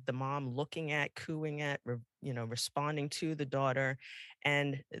between the mom looking at, cooing at, responding to the daughter,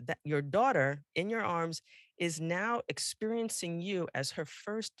 and that your daughter in your arms is now experiencing you as her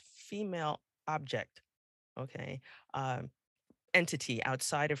first female object, okay? Entity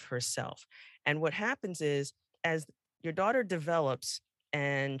outside of herself. And what happens is, as your daughter develops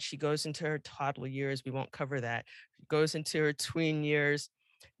and she goes into her toddler years, we won't cover that, goes into her tween years,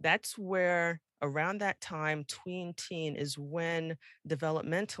 that's where around that time, tween teen, is when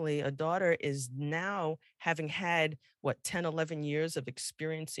developmentally a daughter is now having had 10, 11 years of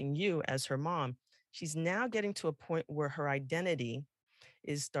experiencing you as her mom. She's now getting to a point where her identity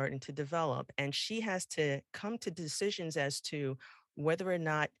is starting to develop, and she has to come to decisions as to whether or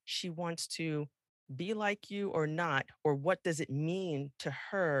not she wants to be like you or not, or what does it mean to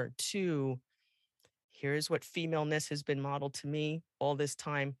her to, here's what femaleness has been modeled to me all this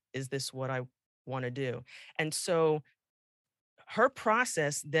time, is this what I want to do? And so her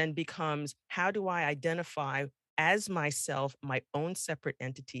process then becomes, how do I identify as myself, my own separate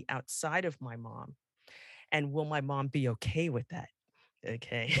entity outside of my mom? And will my mom be okay with that?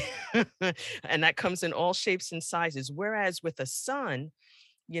 Okay. And that comes in all shapes and sizes. Whereas with a son,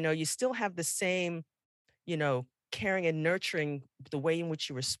 you still have the same, caring and nurturing, the way in which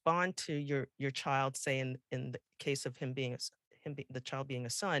you respond to your child, say in the case of the child being a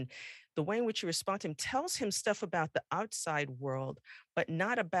son, the way in which you respond to him tells him stuff about the outside world, but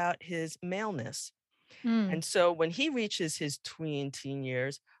not about his maleness. And so when he reaches his teen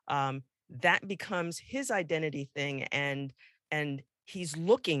years, that becomes his identity thing, and he's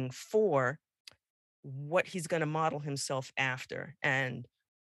looking for what he's going to model himself after. And,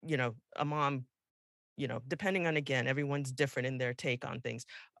 a mom, depending on, again, everyone's different in their take on things.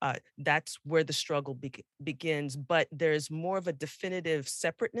 That's where the struggle begins. But there's more of a definitive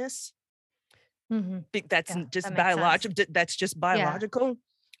separateness. That's just biological. That's just biological. Yeah.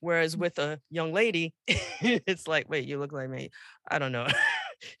 Whereas with a young lady, it's like, wait, you look like me. I don't know.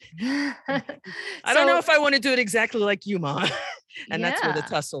 I don't know if I want to do it exactly like you, Mom. And that's where the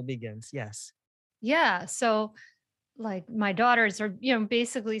tussle begins. Yes. Yeah. So like my daughters are,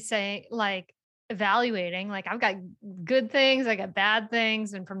 basically saying, like, evaluating, like, I've got good things, I got bad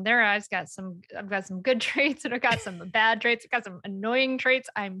things. And from there, I've got some good traits, and I've got some bad traits. I've got some annoying traits.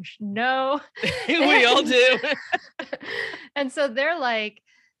 We all do. And so they're like,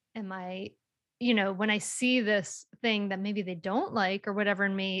 am I, when I see this thing that maybe they don't like or whatever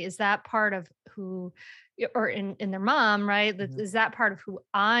in me, is that part of who, or in their mom, right? Is that part of who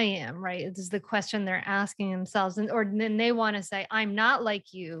I am, right? This is the question they're asking themselves. Or then they want to say, I'm not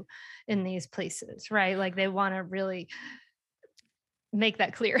like you in these places, right? Like they want to really make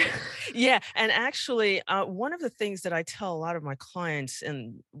that clear. Yeah. And actually, one of the things that I tell a lot of my clients,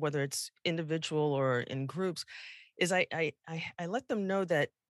 and whether it's individual or in groups, is I let them know that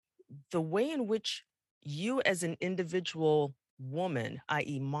the way in which you as an individual woman,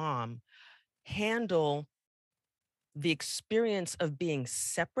 i.e., mom, handle the experience of being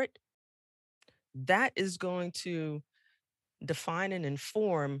separate, that is going to define and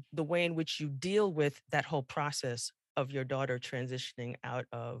inform the way in which you deal with that whole process of your daughter transitioning out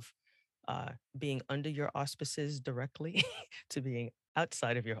of being under your auspices directly to being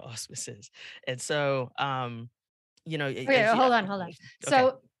outside of your auspices. And so, Okay, as you, hold on. okay.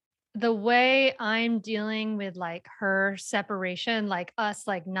 So the way I'm dealing with like her separation, like us,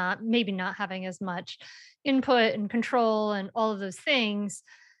 like maybe not having as much input and control and all of those things,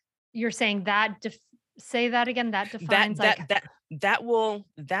 you're saying that say that again, that defines that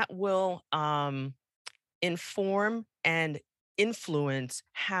will inform and influence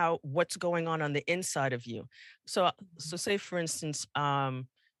what's going on the inside of you. So say for instance,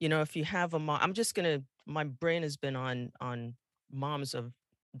 if you have a mom, my brain has been on moms of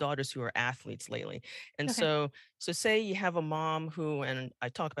daughters who are athletes lately. And Okay. so say you have a mom who, and I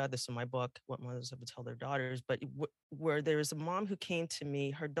talk about this in my book, What Mothers Have to Tell Their Daughters, but where there is a mom who came to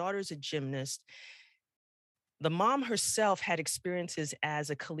me, her daughter's a gymnast. The mom herself had experiences as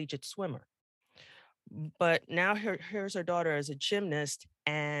a collegiate swimmer, but now here's her daughter as a gymnast,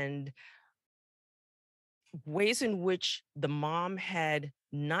 and ways in which the mom had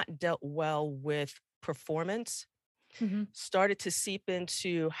not dealt well with performance started to seep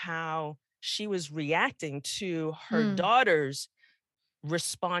into how she was reacting to her daughter's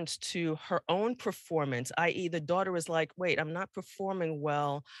response to her own performance, i.e., the daughter was like, wait, I'm not performing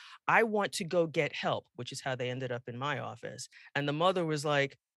well. I want to go get help, which is how they ended up in my office. And the mother was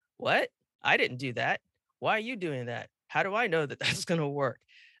like, what? I didn't do that. Why are you doing that? How do I know that that's going to work?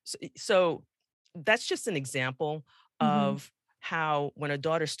 So that's just an example of how when a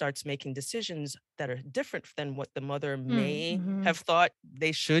daughter starts making decisions that are different than what the mother may have thought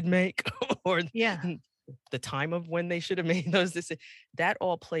they should make or the time of when they should have made those decisions, that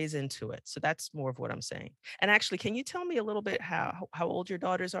all plays into it. So that's more of what I'm saying. And actually, can you tell me a little bit how old your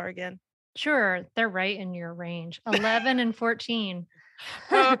daughters are again? Sure. They're right in your range, 11 and 14.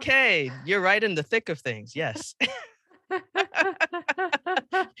 Okay. You're right in the thick of things. Yes. Yep,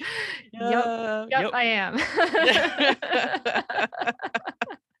 I am.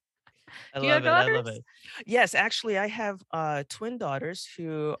 I Do you have love daughters? it. Yes, actually, I have twin daughters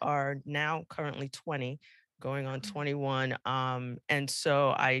who are now currently 20, going on 21. And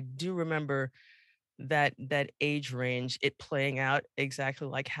so I do remember that age range, it playing out exactly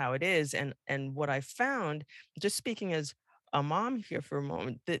like how it is. And what I found, just speaking as a mom here for a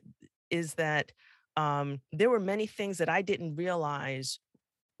moment, is that there were many things that I didn't realize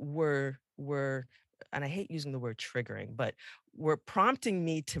were and I hate using the word triggering, but were prompting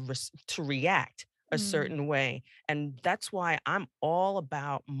me to react a certain way. And that's why I'm all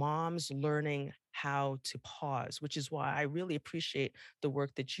about moms learning how to pause, which is why I really appreciate the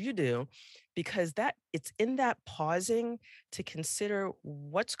work that you do, because it's in that pausing to consider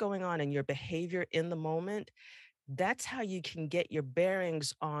what's going on in your behavior in the moment. That's how you can get your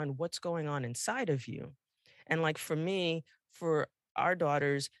bearings on what's going on inside of you. And like for me, for our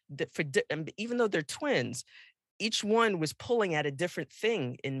daughters, even though they're twins, each one was pulling at a different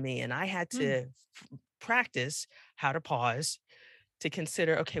thing in me. And I had to practice how to pause, to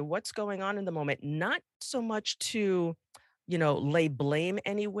consider, okay, what's going on in the moment? Not so much to, lay blame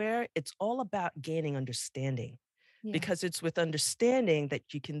anywhere. It's all about gaining understanding, because it's with understanding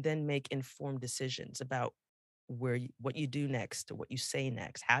that you can then make informed decisions about what you do next, or what you say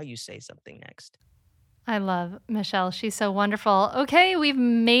next, how you say something next. I love Michelle. She's so wonderful. Okay, we've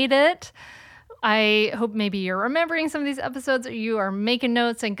made it. I hope maybe you're remembering some of these episodes, or you are making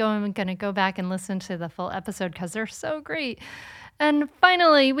notes and going to go back and listen to the full episode because they're so great. And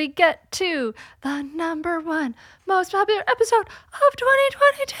finally, we get to the #1 most popular episode of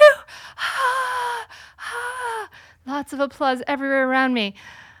 2022. Lots of applause everywhere around me.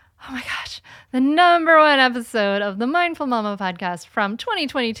 Oh my gosh. The #1 episode of the Mindful Mama podcast from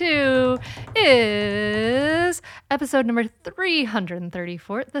 2022 is episode number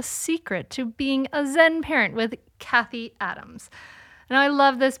 334, The Secret to Being a Zen Parent, with Kathy Adams. And I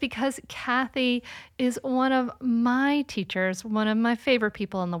love this because Kathy is one of my teachers, one of my favorite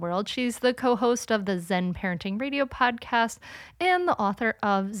people in the world. She's the co-host of the Zen Parenting Radio podcast and the author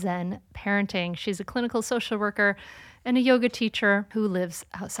of Zen Parenting. She's a clinical social worker and a yoga teacher who lives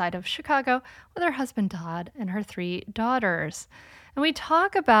outside of Chicago with her husband Todd and her 3 daughters. And we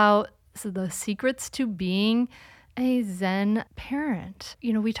talk about the secrets to being a Zen parent.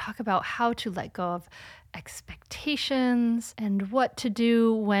 We talk about how to let go of expectations and what to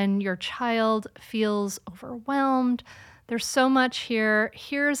do when your child feels overwhelmed. There's so much here.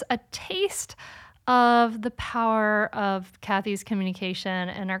 Here's a taste of the power of Kathy's communication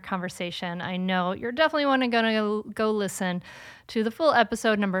and our conversation, I know you're definitely going to go listen to the full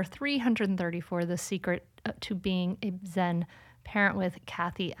episode number 334, The Secret to Being a Zen Parent with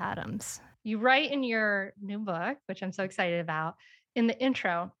Kathy Adams. You write in your new book, which I'm so excited about, in the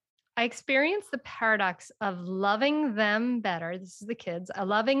intro, I experienced the paradox of loving them better. This is the kids,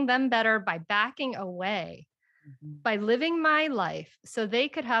 loving them better by backing away, by living my life so they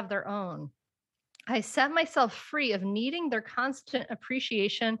could have their own. I set myself free of needing their constant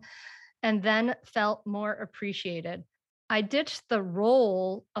appreciation and then felt more appreciated. I ditched the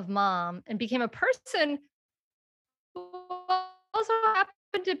role of mom and became a person who also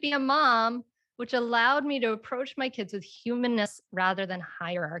happened to be a mom, which allowed me to approach my kids with humanness rather than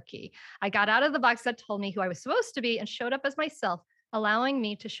hierarchy. I got out of the box that told me who I was supposed to be and showed up as myself, allowing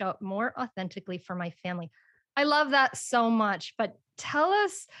me to show up more authentically for my family. I love that so much, but tell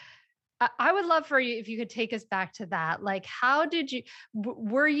us, I would love for you if you could take us back to that. Like, how did you,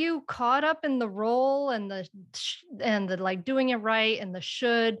 were you caught up in the role and the like doing it right and the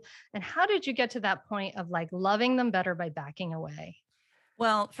should, and how did you get to that point of like loving them better by backing away?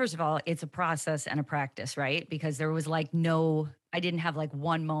 Well, first of all, it's a process and a practice, right? Because there was like I didn't have like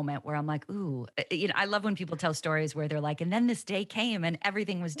one moment where I'm like, ooh, I love when people tell stories where they're like, and then this day came and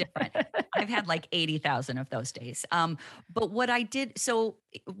everything was different. I've had like 80,000 of those days. But what I did, so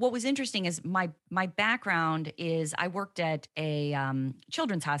what was interesting is my background is I worked at a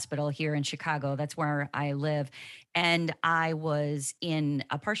children's hospital here in Chicago. That's where I live. And I was in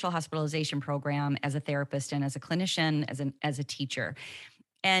a partial hospitalization program as a therapist and as a clinician, as a teacher.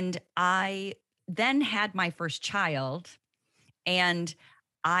 And I then had my first child, and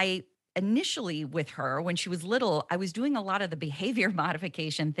I initially with her, when she was little, I was doing a lot of the behavior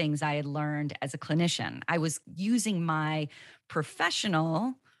modification things I had learned as a clinician. I was using my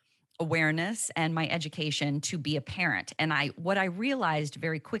professional awareness and my education to be a parent. And what I realized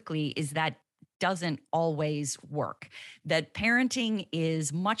very quickly is that doesn't always work. That parenting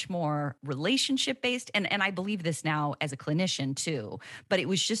is much more relationship based. And I believe this now as a clinician too, but it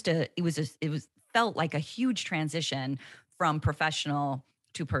was felt like a huge transition from professional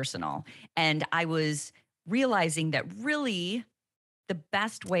to personal. And I was realizing that really the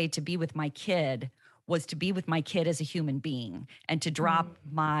best way to be with my kid was to be with my kid as a human being and to drop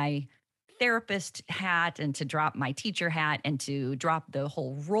my therapist hat and to drop my teacher hat and to drop the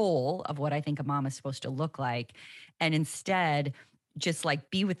whole role of what I think a mom is supposed to look like. And instead, just like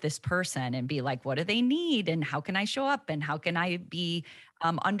be with this person and be like, what do they need? And how can I show up? And how can I be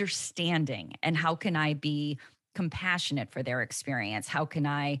understanding? And how can I be compassionate for their experience? How can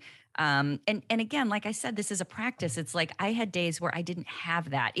I, and again, like I said, this is a practice. It's like I had days where I didn't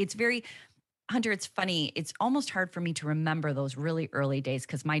have that. Hunter, it's funny. It's almost hard for me to remember those really early days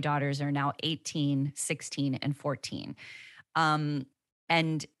because my daughters are now 18, 16, and 14.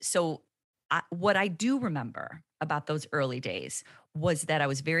 And so what I do remember about those early days was that I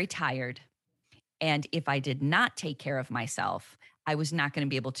was very tired. And if I did not take care of myself, I was not going to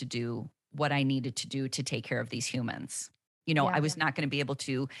be able to do what I needed to do to take care of these humans. I was not going to be able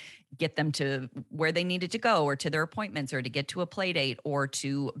to get them to where they needed to go or to their appointments or to get to a play date or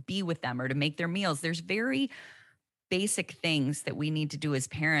to be with them or to make their meals. There's very basic things that we need to do as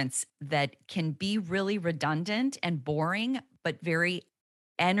parents that can be really redundant and boring, but very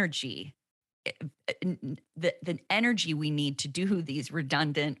energy. The energy we need to do these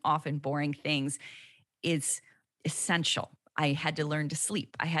redundant, often boring things is essential. I had to learn to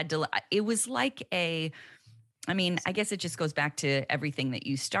sleep. It was like I guess it just goes back to everything that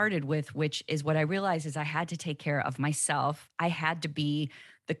you started with, which is what I realized is I had to take care of myself. I had to be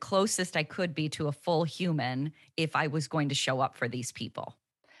the closest I could be to a full human if I was going to show up for these people.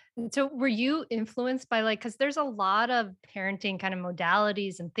 So were you influenced by because there's a lot of parenting kind of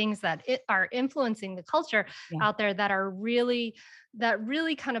modalities and things that are influencing the culture out there that really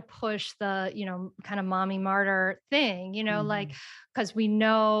kind of push the, kind of mommy martyr thing, because we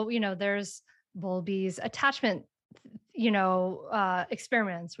know, there's Bowlby's attachment,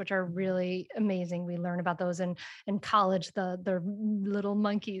 experiments, which are really amazing. We learn about those in college, the little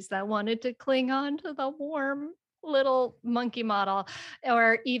monkeys that wanted to cling on to the warm little monkey model,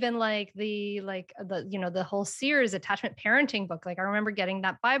 or even the whole Sears attachment parenting book. Like I remember getting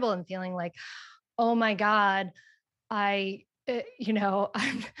that Bible and feeling like, oh my God, I'm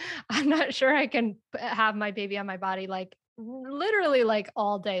not sure I can have my baby on my body like literally like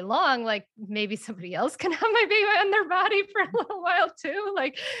all day long, like maybe somebody else can have my baby on their body for a little while too.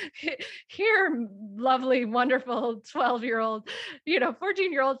 Like here, lovely, wonderful 12-year-old,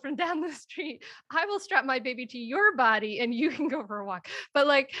 14-year-old from down the street, I will strap my baby to your body and you can go for a walk. But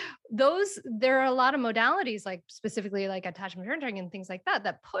like there are a lot of modalities, like specifically like attachment parenting and things like that,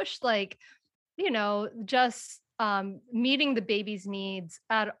 that push like, just meeting the baby's needs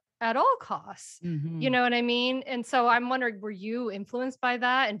at all costs. Mhm. You know what I mean? And so I'm wondering, were you influenced by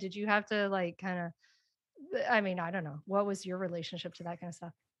that? And did you have to like kind of, I mean, I don't know. What was your relationship to that kind of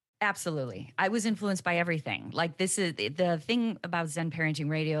stuff? Absolutely. I was influenced by everything. Like, this is the thing about Zen Parenting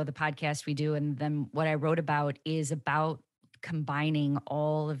Radio, the podcast we do, and then what I wrote about is about combining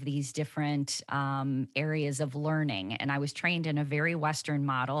all of these different areas of learning. And I was trained in a very Western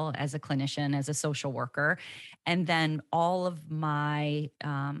model as a clinician, as a social worker. And then all of my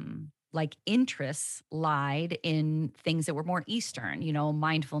like interests lied in things that were more Eastern,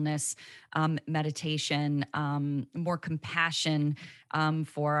 mindfulness, meditation, more compassion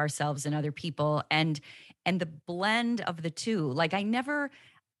for ourselves and other people. And the blend of the two, like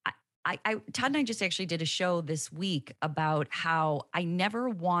Todd and I just actually did a show this week about how I never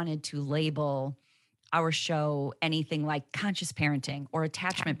wanted to label our show anything like conscious parenting or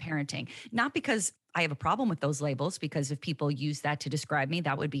attachment parenting, not because I have a problem with those labels, because if people use that to describe me,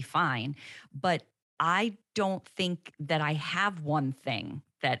 that would be fine. But I don't think that I have one thing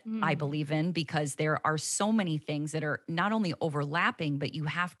that I believe in, because there are so many things that are not only overlapping, but you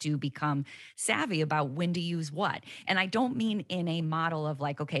have to become savvy about when to use what. And I don't mean in a model of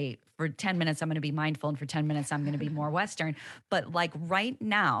like, okay, for 10 minutes, I'm going to be mindful, and for 10 minutes, I'm going to be more Western. But like right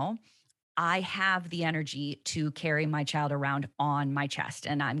now, I have the energy to carry my child around on my chest,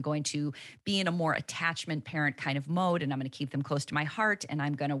 and I'm going to be in a more attachment parent kind of mode, and I'm going to keep them close to my heart, and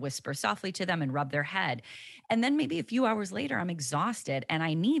I'm going to whisper softly to them and rub their head. And then maybe a few hours later, I'm exhausted and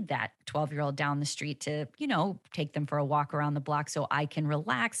I need that 12-year-old down the street to, take them for a walk around the block so I can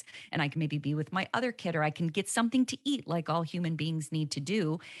relax, and I can maybe be with my other kid, or I can get something to eat like all human beings need to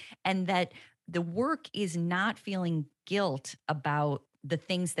do. And that the work is not feeling guilt about the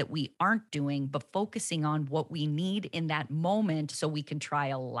things that we aren't doing, but focusing on what we need in that moment so we can try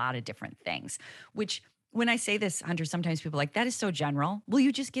a lot of different things. Which, when I say this, Hunter, sometimes people are like, that is so general. Will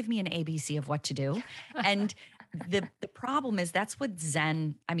you just give me an ABC of what to do? And the problem is that's what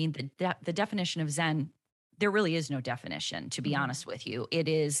Zen, I mean, the definition of Zen, there really is no definition, to be honest with you. It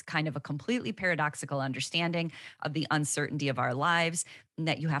is kind of a completely paradoxical understanding of the uncertainty of our lives, and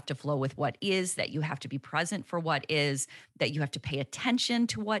that you have to flow with what is, that you have to be present for what is, that you have to pay attention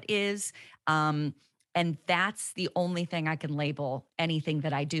to what is. And that's the only thing I can label anything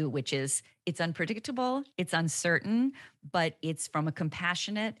that I do, which is it's unpredictable, it's uncertain, but it's from a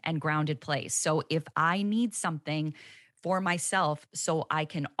compassionate and grounded place. So if I need something for myself so I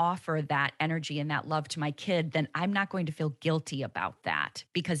can offer that energy and that love to my kid, then I'm not going to feel guilty about that,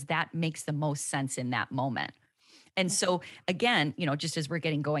 because that makes the most sense in that moment. And so again, just as we're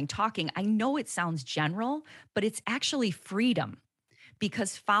getting going talking, I know it sounds general, but it's actually freedom,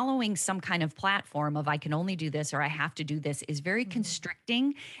 because following some kind of platform of I can only do this or I have to do this is very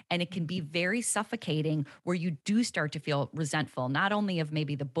constricting, and it can be very suffocating, where you do start to feel resentful, not only of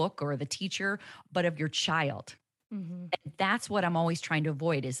maybe the book or the teacher, but of your child. And that's what I'm always trying to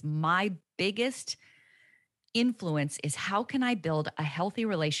avoid. Is my biggest influence is how can I build a healthy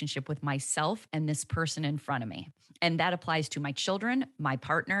relationship with myself and this person in front of me? And that applies to my children, my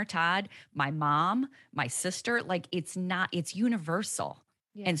partner, Todd, my mom, my sister. Like, it's universal.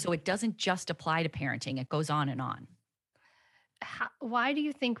 Yeah. And so it doesn't just apply to parenting. It goes on and on. Why do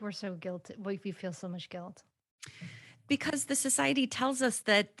you think we're so guilty? Why do you feel so much guilt? Because the society tells us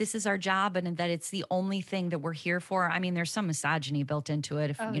that this is our job and that it's the only thing that we're here for. I mean, there's some misogyny built into it.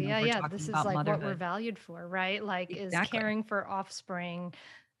 If we're talking this is about like motherhood. what we're valued for, right? Like, Exactly. is caring for offspring,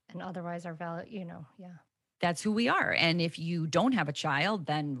 and otherwise our value, That's who we are. And if you don't have a child,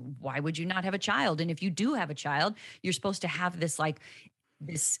 then why would you not have a child? And if you do have a child, you're supposed to have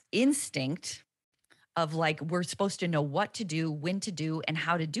this instinct of like, we're supposed to know what to do, when to do, and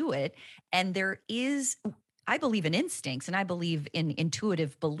how to do it. And I believe in instincts, and I believe in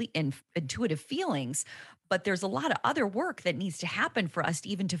intuitive feelings, but there's a lot of other work that needs to happen for us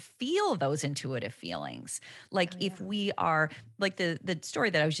to feel those intuitive feelings. Like, if we are like the story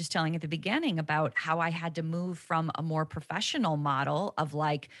that I was just telling at the beginning about how I had to move from a more professional model of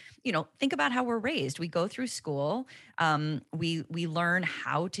like, think about how we're raised. We go through school, we learn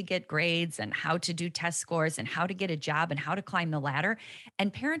how to get grades and how to do test scores and how to get a job and how to climb the ladder.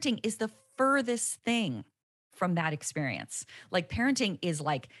 And parenting is the furthest thing from that experience. Like, parenting is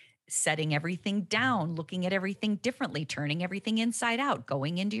like setting everything down, looking at everything differently, turning everything inside out,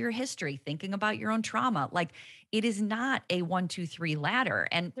 going into your history, thinking about your own trauma. Like, it is not a 1, 2, 3 ladder.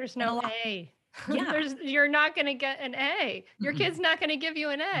 And There's and a no lot- A. Yeah. You're not going to get an A. Your Mm-mm. kid's not going to give you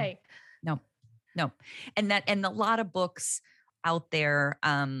an A. No. And a lot of books out there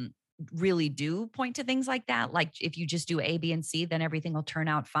really do point to things like that. Like, if you just do A, B, and C, then everything will turn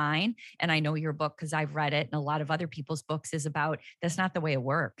out fine. And I know your book, because I've read it, and a lot of other people's books, is about, that's not the way it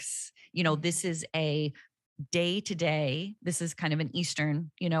works. This is a day to day. This is kind of an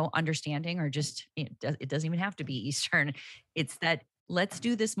Eastern, understanding, or just, it doesn't even have to be Eastern. It's that, let's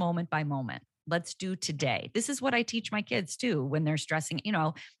do this moment by moment. Let's do today. This is what I teach my kids too when they're stressing.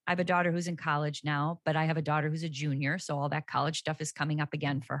 I have a daughter who's in college now, but I have a daughter who's a junior. So all that college stuff is coming up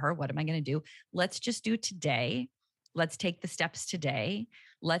again for her. What am I going to do? Let's just do today. Let's take the steps today.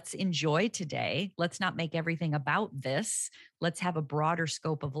 Let's enjoy today. Let's not make everything about this. Let's have a broader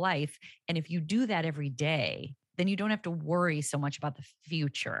scope of life. And if you do that every day, then you don't have to worry so much about the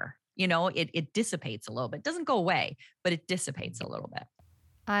future. It dissipates a little bit. It doesn't go away, but it dissipates a little bit.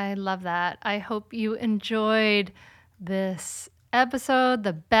 I love that. I hope you enjoyed this episode,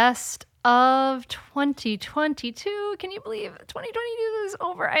 the best of 2022. Can you believe 2022 is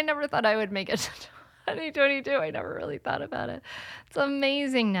over? I never thought I would make it to 2022. I never really thought about it. It's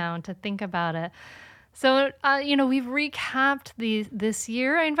amazing now to think about it. So, we've recapped this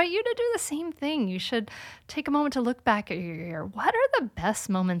year. I invite you to do the same thing. You should take a moment to look back at your year. What are the best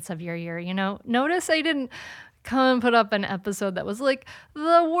moments of your year? Notice I didn't come and put up an episode that was like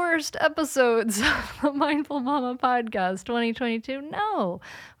the worst episodes of the Mindful Mama podcast 2022. No,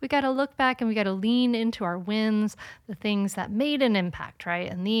 we got to look back and we got to lean into our wins, the things that made an impact, right?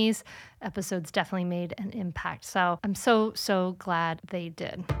 And these episodes definitely made an impact. So I'm so, so glad they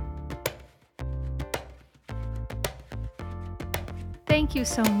did. Thank you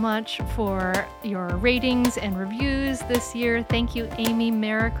so much for your ratings and reviews this year. Thank you, Amy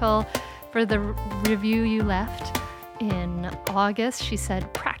Miracle, for the review you left in August. She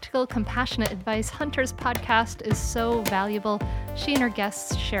said, "Practical, compassionate advice. Hunter's podcast is so valuable. She and her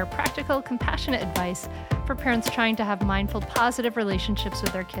guests share practical, compassionate advice for parents trying to have mindful, positive relationships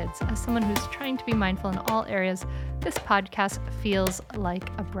with their kids. As someone who's trying to be mindful in all areas, this podcast feels like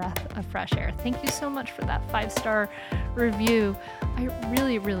a breath of fresh air." Thank you so much for that 5-star review. I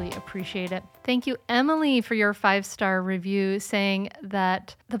really, really appreciate it. Thank you, Emily, for your 5-star review saying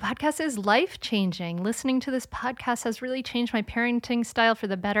that the podcast is life-changing. Listening to this podcast has really changed my parenting style for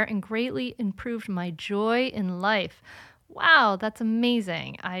the better and greatly improved my joy in life. Wow, that's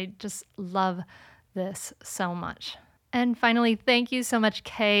amazing. I just love this so much. And finally, thank you so much,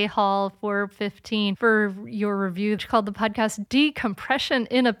 Kay Hall 415, for your review called the podcast Decompression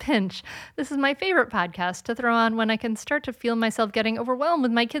in a Pinch. This is my favorite podcast to throw on when I can start to feel myself getting overwhelmed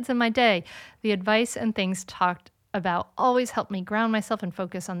with my kids in my day. The advice and things talked about always help me ground myself and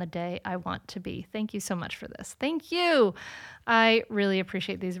focus on the day I want to be. Thank you so much for this. Thank you. I really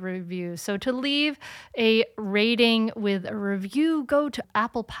appreciate these reviews. So to leave a rating with a review, go to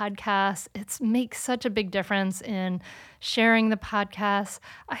Apple Podcasts. It makes such a big difference in sharing the podcast.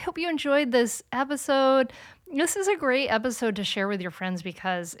 I hope you enjoyed this episode. This is a great episode to share with your friends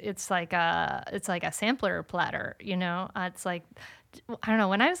because it's like a sampler platter, It's like, I don't know.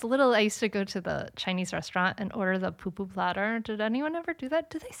 When I was little, I used to go to the Chinese restaurant and order the poo-poo platter. Did anyone ever do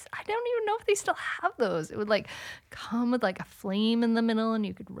that? I don't even know if they still have those. It would come with a flame in the middle and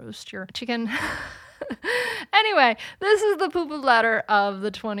you could roast your chicken. Anyway, this is the poo-poo platter of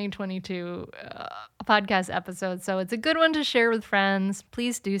the 2022 podcast episode. So it's a good one to share with friends.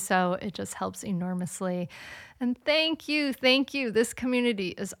 Please do so. It just helps enormously. And thank you. This community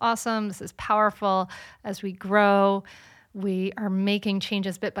is awesome. This is powerful. As we grow, we are making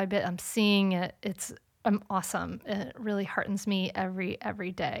changes bit by bit. I'm seeing it. I'm awesome. It really heartens me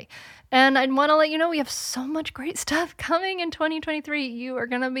every day. And I want to let you know we have so much great stuff coming in 2023. You are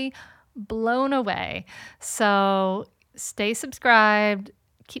going to be blown away. So stay subscribed,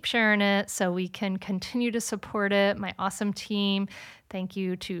 keep sharing it so we can continue to support it. My awesome team. Thank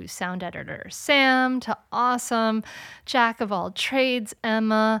you to sound editor Sam, to awesome jack of all trades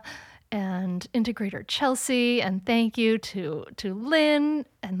Emma, and integrator Chelsea, and thank you to Lynn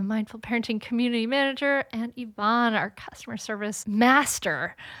and the Mindful Parenting Community Manager, and Yvonne, our customer service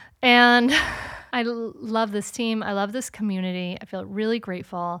master. And I love this team. I love this community. I feel really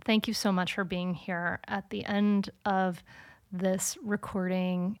grateful. Thank you so much for being here at the end of this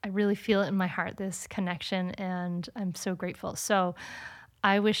recording. I really feel it in my heart, this connection, and I'm so grateful. So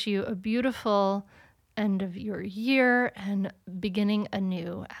I wish you a beautiful end of your year and beginning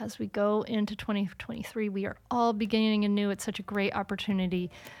anew. As we go into 2023, we are all beginning anew. It's such a great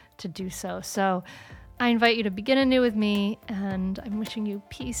opportunity to do so. So I invite you to begin anew with me, and I'm wishing you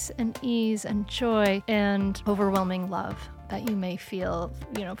peace and ease and joy and overwhelming love that you may feel,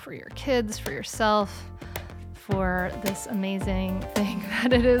 for your kids, for yourself, for this amazing thing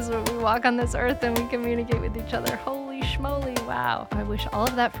that it is when we walk on this earth and we communicate with each other. Holy schmoly, wow. I wish all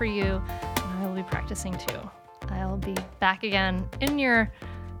of that for you, and I will be practicing too. I'll be back again in your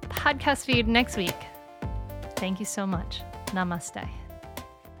podcast feed next week. Thank you so much. Namaste.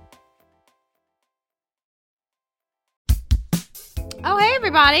 Oh, hey,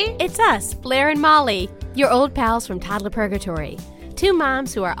 everybody. It's us, Blair and Molly, your old pals from Toddler Purgatory. Two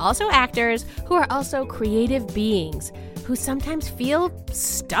moms who are also actors, who are also creative beings, who sometimes feel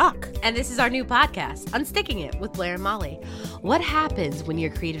stuck. And this is our new podcast, Unsticking It with Blair and Molly. What happens when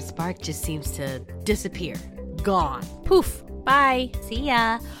your creative spark just seems to disappear? Gone. Poof. Bye. See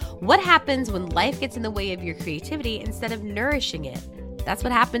ya. What happens when life gets in the way of your creativity instead of nourishing it? That's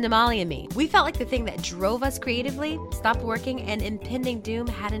what happened to Molly and me. We felt like the thing that drove us creatively stopped working, and impending doom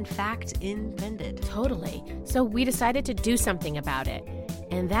had in fact impended. Totally. So we decided to do something about it.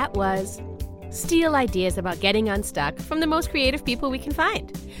 And that was steal ideas about getting unstuck from the most creative people we can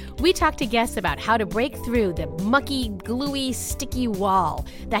find. We talked to guests about how to break through the mucky, gluey, sticky wall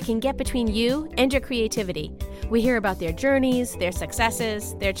that can get between you and your creativity. We hear about their journeys, their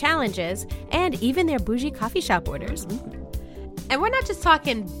successes, their challenges, and even their bougie coffee shop orders. And we're not just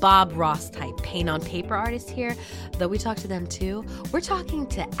talking Bob Ross type paint on paper artists here, though we talk to them too. We're talking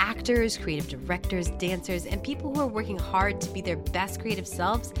to actors, creative directors, dancers, and people who are working hard to be their best creative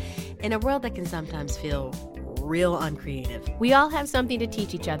selves in a world that can sometimes feel real uncreative. We all have something to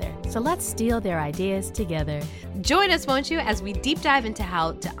teach each other, so let's steal their ideas together. Join us, won't you, as we deep dive into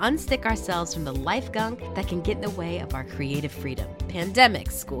how to unstick ourselves from the life gunk that can get in the way of our creative freedom.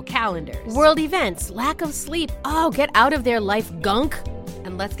 Pandemics, school calendars, world events, lack of sleep. Oh, get out of their life gunk,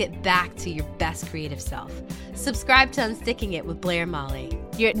 and let's get back to your best creative self. Subscribe to Unsticking It with Blair and Molly.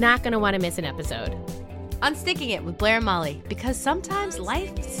 You're not going to want to miss an episode. Unsticking It with Blair and Molly, because sometimes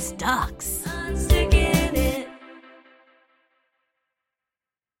life sucks.